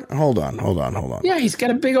Hamburglar. Hold on. Yeah, he's got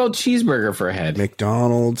a big old cheeseburger for a head.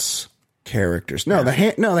 McDonald's characters. No, the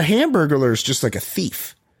Hamburglar is just like a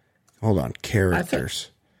thief. Hold on, characters.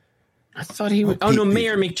 I thought he was. Oh no,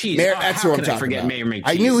 Mayor McCheese. That's what I'm talking about. Forget Mayor McCheese.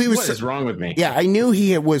 I knew he was. What is wrong with me? Yeah, I knew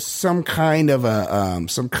he was some kind of a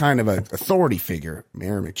authority figure.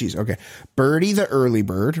 Mayor McCheese. Okay, Birdie the early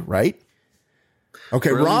bird, right?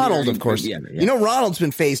 Okay, Ronald, of course. Yeah. Ronald's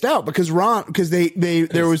been phased out because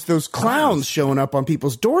there was those clowns showing up on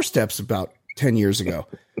people's doorsteps about 10 years ago.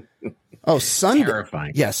 Oh, Sunday.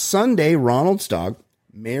 Terrifying. Yeah, Sunday, Ronald's dog,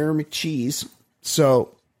 Mayor McCheese.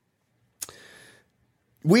 So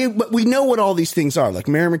we know what all these things are. Like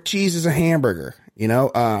Mayor McCheese is a hamburger, or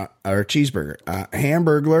a cheeseburger.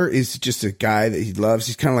 Hamburglar is just a guy that he loves.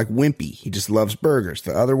 He's kind of like Wimpy. He just loves burgers.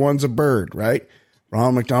 The other one's a bird, right?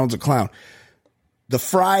 Ronald McDonald's a clown. The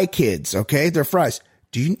Fry Kids, okay? They're fries.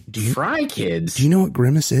 Do you Fry Kids? Do you know what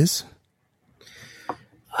Grimace is?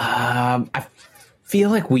 I feel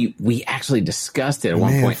like we actually discussed it at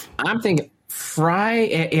one point. I'm thinking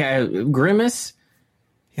Grimace.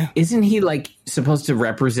 Yeah. Isn't he like supposed to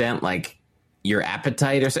represent like your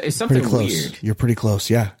appetite or something pretty close. Weird? You're pretty close.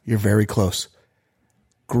 Yeah, you're very close.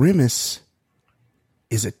 Grimace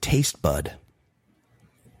is a taste bud.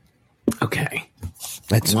 Okay.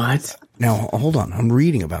 That's what? Now hold on. I'm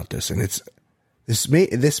reading about this, and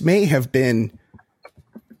this may have been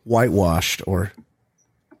whitewashed or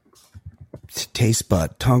taste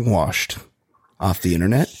bud tongue washed off the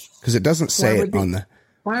internet because it doesn't say it on the.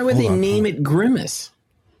 Why would they name it Grimace?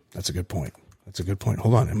 That's a good point.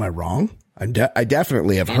 Hold on. Am I wrong? I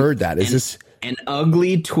definitely have heard that. Is this an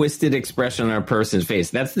ugly, twisted expression on a person's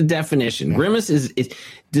face? That's the definition. Yeah. Grimace is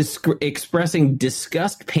expressing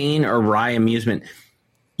disgust, pain, or wry amusement.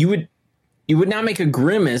 You would not make a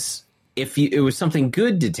grimace if it was something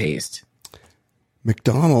good to taste.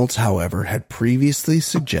 McDonald's, however, had previously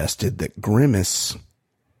suggested that Grimace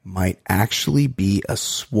might actually be a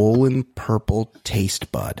swollen purple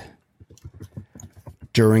taste bud.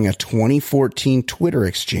 During a 2014 Twitter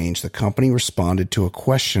exchange, the company responded to a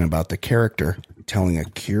question about the character, telling a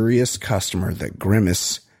curious customer that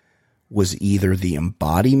Grimace was either the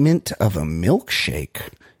embodiment of a milkshake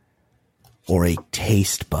or a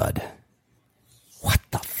taste bud. What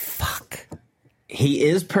the fuck? He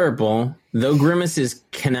is purple, though Grimace is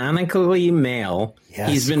canonically male. Yes,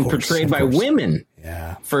 he's been portrayed by women.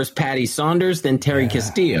 Yeah. First Patty Saunders, then Terry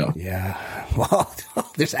Castillo. Yeah. Well,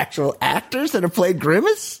 there's actual actors that have played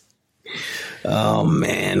Grimace? Oh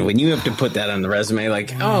man, when you have to put that on the resume,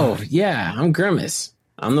 like, oh yeah, I'm Grimace.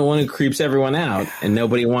 I'm the one who creeps everyone out, and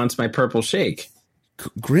nobody wants my purple shake.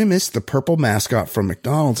 Grimace, the purple mascot from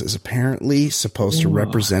McDonald's, is apparently supposed to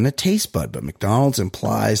represent a taste bud, but McDonald's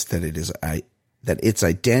implies that that its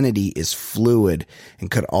identity is fluid and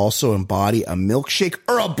could also embody a milkshake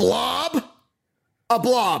or a blob. A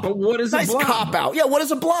blob. But what is nice a blob? Cop out. Yeah, what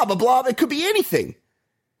is a blob? A blob, it could be anything.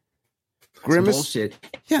 Grimace. Bullshit.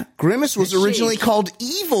 Yeah, Grimace was originally called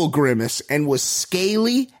Evil Grimace and was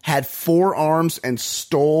scaly, had 4 arms, and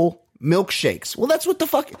stole milkshakes. Well, that's what the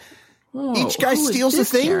fuck. Each guy steals a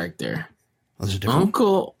thing. Character. Oh, there's a different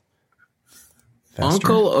Uncle.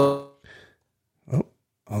 Faster.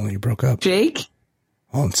 Oh, you broke up. Jake.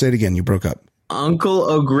 Oh, say it again. You broke up. Uncle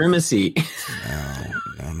O'Grimacy.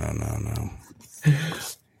 No.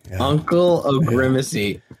 Yeah. Uncle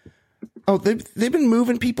O'Grimacy. Oh, they've been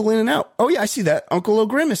moving people in and out. Oh, yeah, I see that. Uncle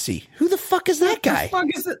O'Grimacy. Who the fuck is that guy? What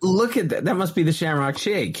the fuck is it? Look at that. That must be the Shamrock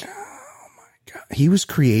Shake. He was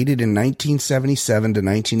created in 1977 to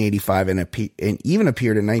 1985 and even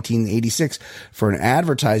appeared in 1986 for an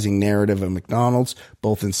advertising narrative of McDonald's,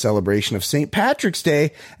 both in celebration of St. Patrick's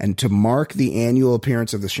Day and to mark the annual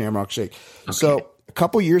appearance of the Shamrock Shake. Okay. So a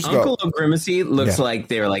couple years ago, Uncle O'Grimacy looks like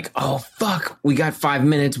they were like, oh, fuck, we got 5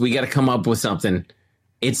 minutes. We got to come up with something.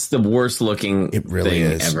 It's the worst looking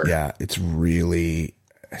thing ever. Yeah, it's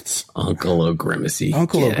Uncle O'Grimacy.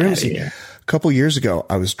 Uncle O'Grimacy. A couple years ago,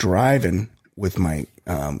 I was driving with my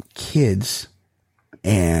kids,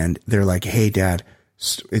 and they're like, "Hey, Dad,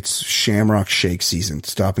 it's Shamrock Shake season.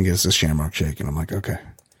 Stop and get us a Shamrock Shake." And I'm like, "Okay."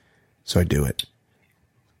 So I do it,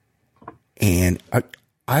 and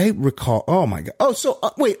I recall. Oh my god! Oh, so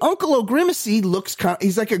wait, Uncle O'Grimacy looks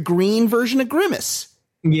he's like a green version of Grimace.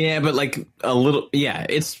 Yeah, but like a little. Yeah,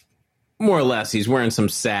 it's more or less. He's wearing some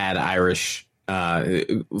sad Irish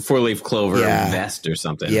 4-leaf clover vest or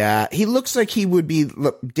something. Yeah, he looks like he would be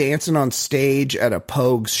dancing on stage at a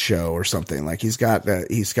Pogues show or something. Like he's got a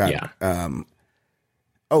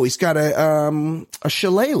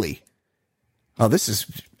shillelagh. Oh, this is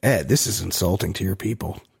Ed. This is insulting to your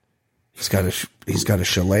people. He's got a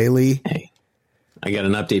shillelagh. Hey, I got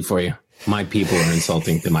an update for you. My people are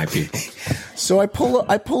insulting to my people. So I pull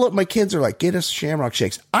up. My kids are like, "Get us Shamrock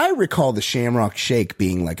Shakes." I recall the Shamrock Shake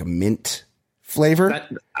being like a mint flavor.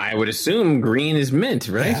 I would assume green is mint,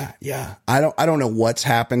 right? Yeah. I don't know what's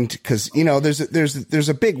happened because there's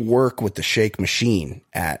a big work with the shake machine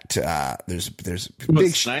at there's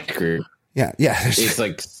big snacker. Yeah. It's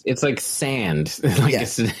like sand. Like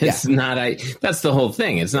it's not. That's the whole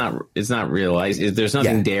thing. It's not realized. There's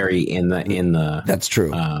nothing dairy in the. That's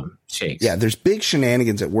true. Shakes. Yeah, there's big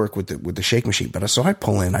shenanigans at work with the shake machine. But so I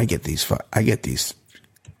pull in. I get these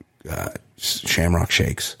Shamrock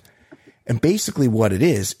Shakes. And basically what it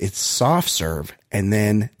is, it's soft serve. And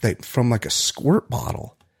then from like a squirt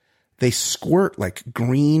bottle, they squirt like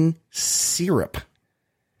green syrup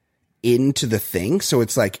into the thing. So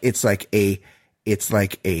it's like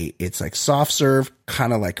soft serve,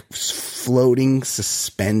 kind of like floating,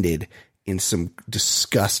 suspended in some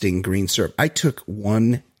disgusting green syrup. I took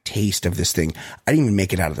one taste of this thing. I didn't even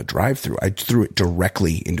make it out of the drive-thru. I threw it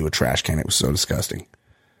directly into a trash can. It was so disgusting.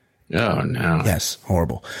 Oh no. Yes.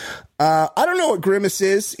 Horrible. I don't know what Grimace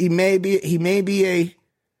is. He may be a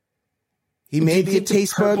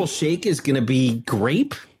taste bud. Purple shake is going to be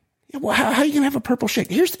grape. Yeah, well, how are you going to have a purple shake?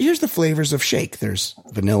 Here's the flavors of shake. There's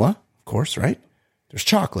vanilla, of course, right? There's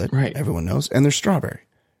chocolate, right? Everyone knows, and there's strawberry.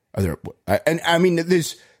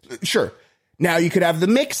 There's sure. Now you could have the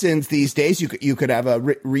mix-ins these days. You could have a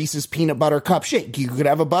Reese's peanut butter cup shake. You could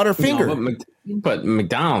have a Butterfinger. No, but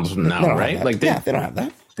McDonald's now, right? Like they don't have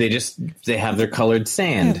that. They have their colored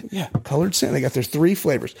sand. Yeah, colored sand. They got their 3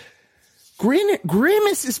 flavors.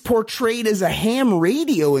 Grimace is portrayed as a ham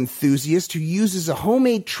radio enthusiast who uses a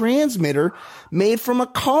homemade transmitter made from a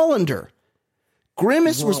colander.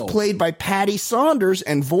 Grimace was played by Patty Saunders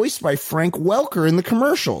and voiced by Frank Welker in the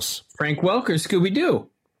commercials. Frank Welker, Scooby-Doo.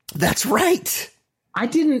 That's right. I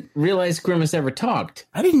didn't realize Grimace ever talked.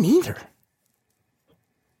 I didn't either.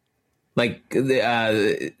 Like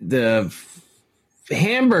the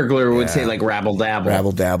Hamburglar would say like rabble dabble.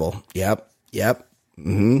 Rabble dabble. Yep.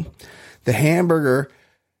 Mm-hmm. The hamburger,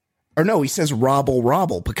 or no, he says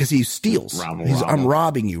robble because he steals. I'm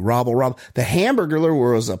robbing you. Robble. The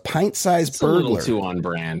Hamburglar was a pint-sized burglar. A little too on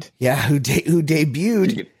brand. Yeah, who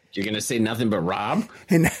debuted. You're going to say nothing but Rob?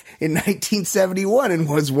 In 1971 and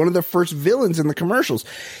was one of the first villains in the commercials.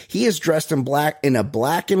 He is dressed in a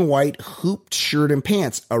black and white hooped shirt and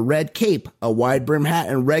pants, a red cape, a wide brim hat,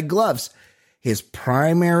 and red gloves. His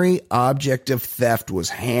primary object of theft was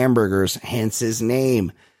hamburgers, hence his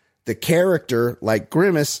name. the character, like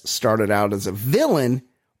Grimace, started out as a villain,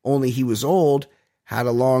 only he was old, had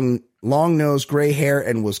a long nose, gray hair,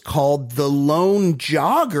 and was called the Lone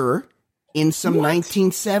Jogger in some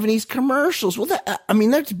 1970s commercials. Well,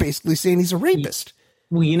 that's basically saying he's a rapist.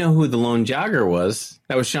 Well, you know who the Lone Jogger was?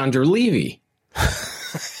 That was Chandra Levy.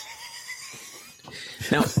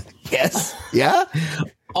 Now, yes. Yeah.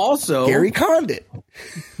 Also, Gary Condit.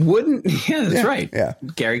 That's right. Yeah.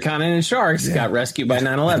 Gary Condit and Sharks got rescued by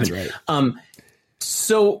 9/11. That's right.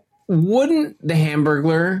 So wouldn't the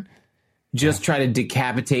Hamburglar just try to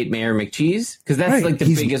decapitate Mayor McCheese? Because that's like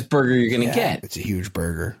the biggest burger you're going to get. It's a huge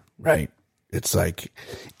burger. Right. It's like,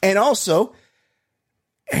 and also,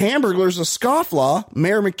 Hamburglar's a scofflaw,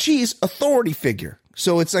 Mayor McCheese, authority figure.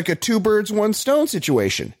 So it's like a two birds, one stone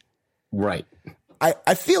situation. Right.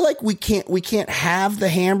 I feel like we can't have the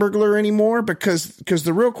Hamburglar anymore because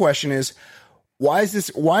the real question is, why is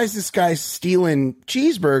this guy stealing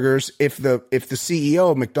cheeseburgers if the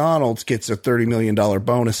CEO of McDonald's gets a $30 million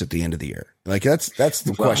bonus at the end of the year? Like that's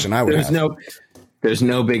the question I would have. There's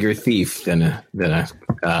no bigger thief than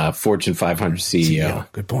a Fortune 500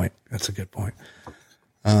 CEO. Good point. That's a good point.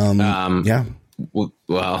 Yeah.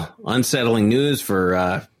 Well, unsettling news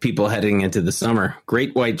for people heading into the summer.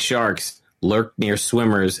 Great white sharks lurk near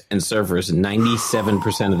swimmers and surfers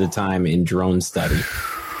 97% of the time in drone study.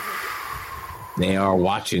 They are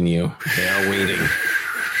watching you. They are waiting.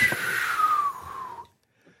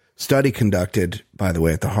 Study conducted, by the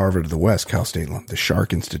way, at the Harvard of the West, Cal State, the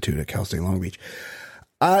Shark Institute at Cal State Long Beach.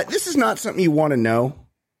 This is not something you want to know.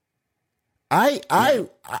 I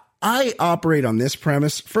operate on this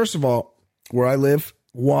premise. First of all, where I live,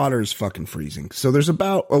 water is fucking freezing. So there's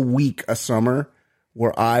about a week a summer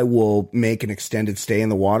where I will make an extended stay in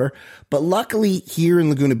the water. But luckily here in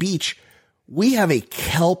Laguna Beach, we have a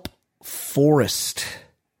kelp forest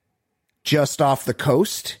just off the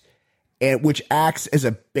coast, and which acts as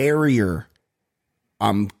a barrier,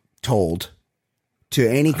 I'm told, to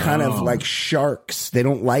any kind of like sharks. They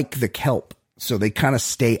don't like the kelp, so they kind of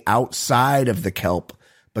stay outside of the kelp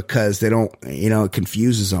because they don't, it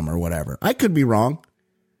confuses them or whatever. I could be wrong.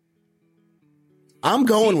 I'm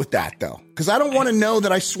going with that though, because I don't want to know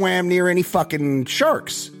that I swam near any fucking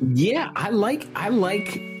sharks. Yeah, I like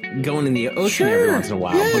going in the ocean every once in a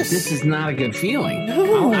while, but this is not a good feeling.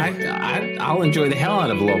 No. I'll enjoy the hell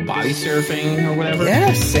out of a little body surfing or whatever.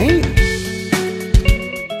 Yeah, same.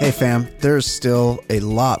 Hey fam, there's still a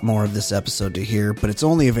lot more of this episode to hear, but it's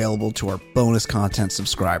only available to our bonus content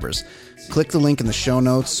subscribers. Click the link in the show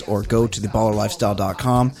notes or go to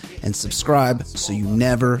theballerlifestyle.com and subscribe so you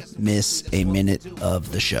never miss a minute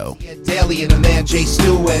of the show. Daily and a man, Jay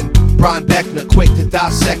Stu and Brian Beckner, quick to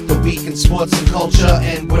dissect the week in sports and culture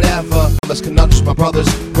and whatever. Us conundrums, my brothers,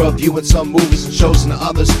 reviewing some movies and shows and the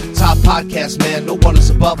others. Top podcast, man, no one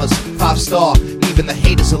is above us. 5-star, even the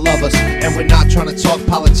haters will love us. And we're not trying to talk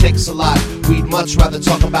politics a lot. We'd much rather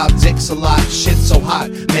talk about dicks a lot. Shit's so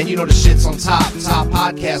hot, man, you know the shit's on top. Top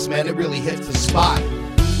podcast, man, it really hits the spot.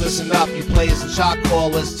 Listen up, you players and shot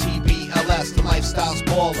callers. TBLS, the lifestyle's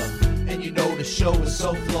baller. And you know the show is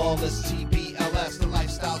so flawless. TBLS, the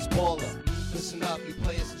lifestyle's baller. Listen up, you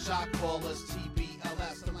players and shot callers. TBLS.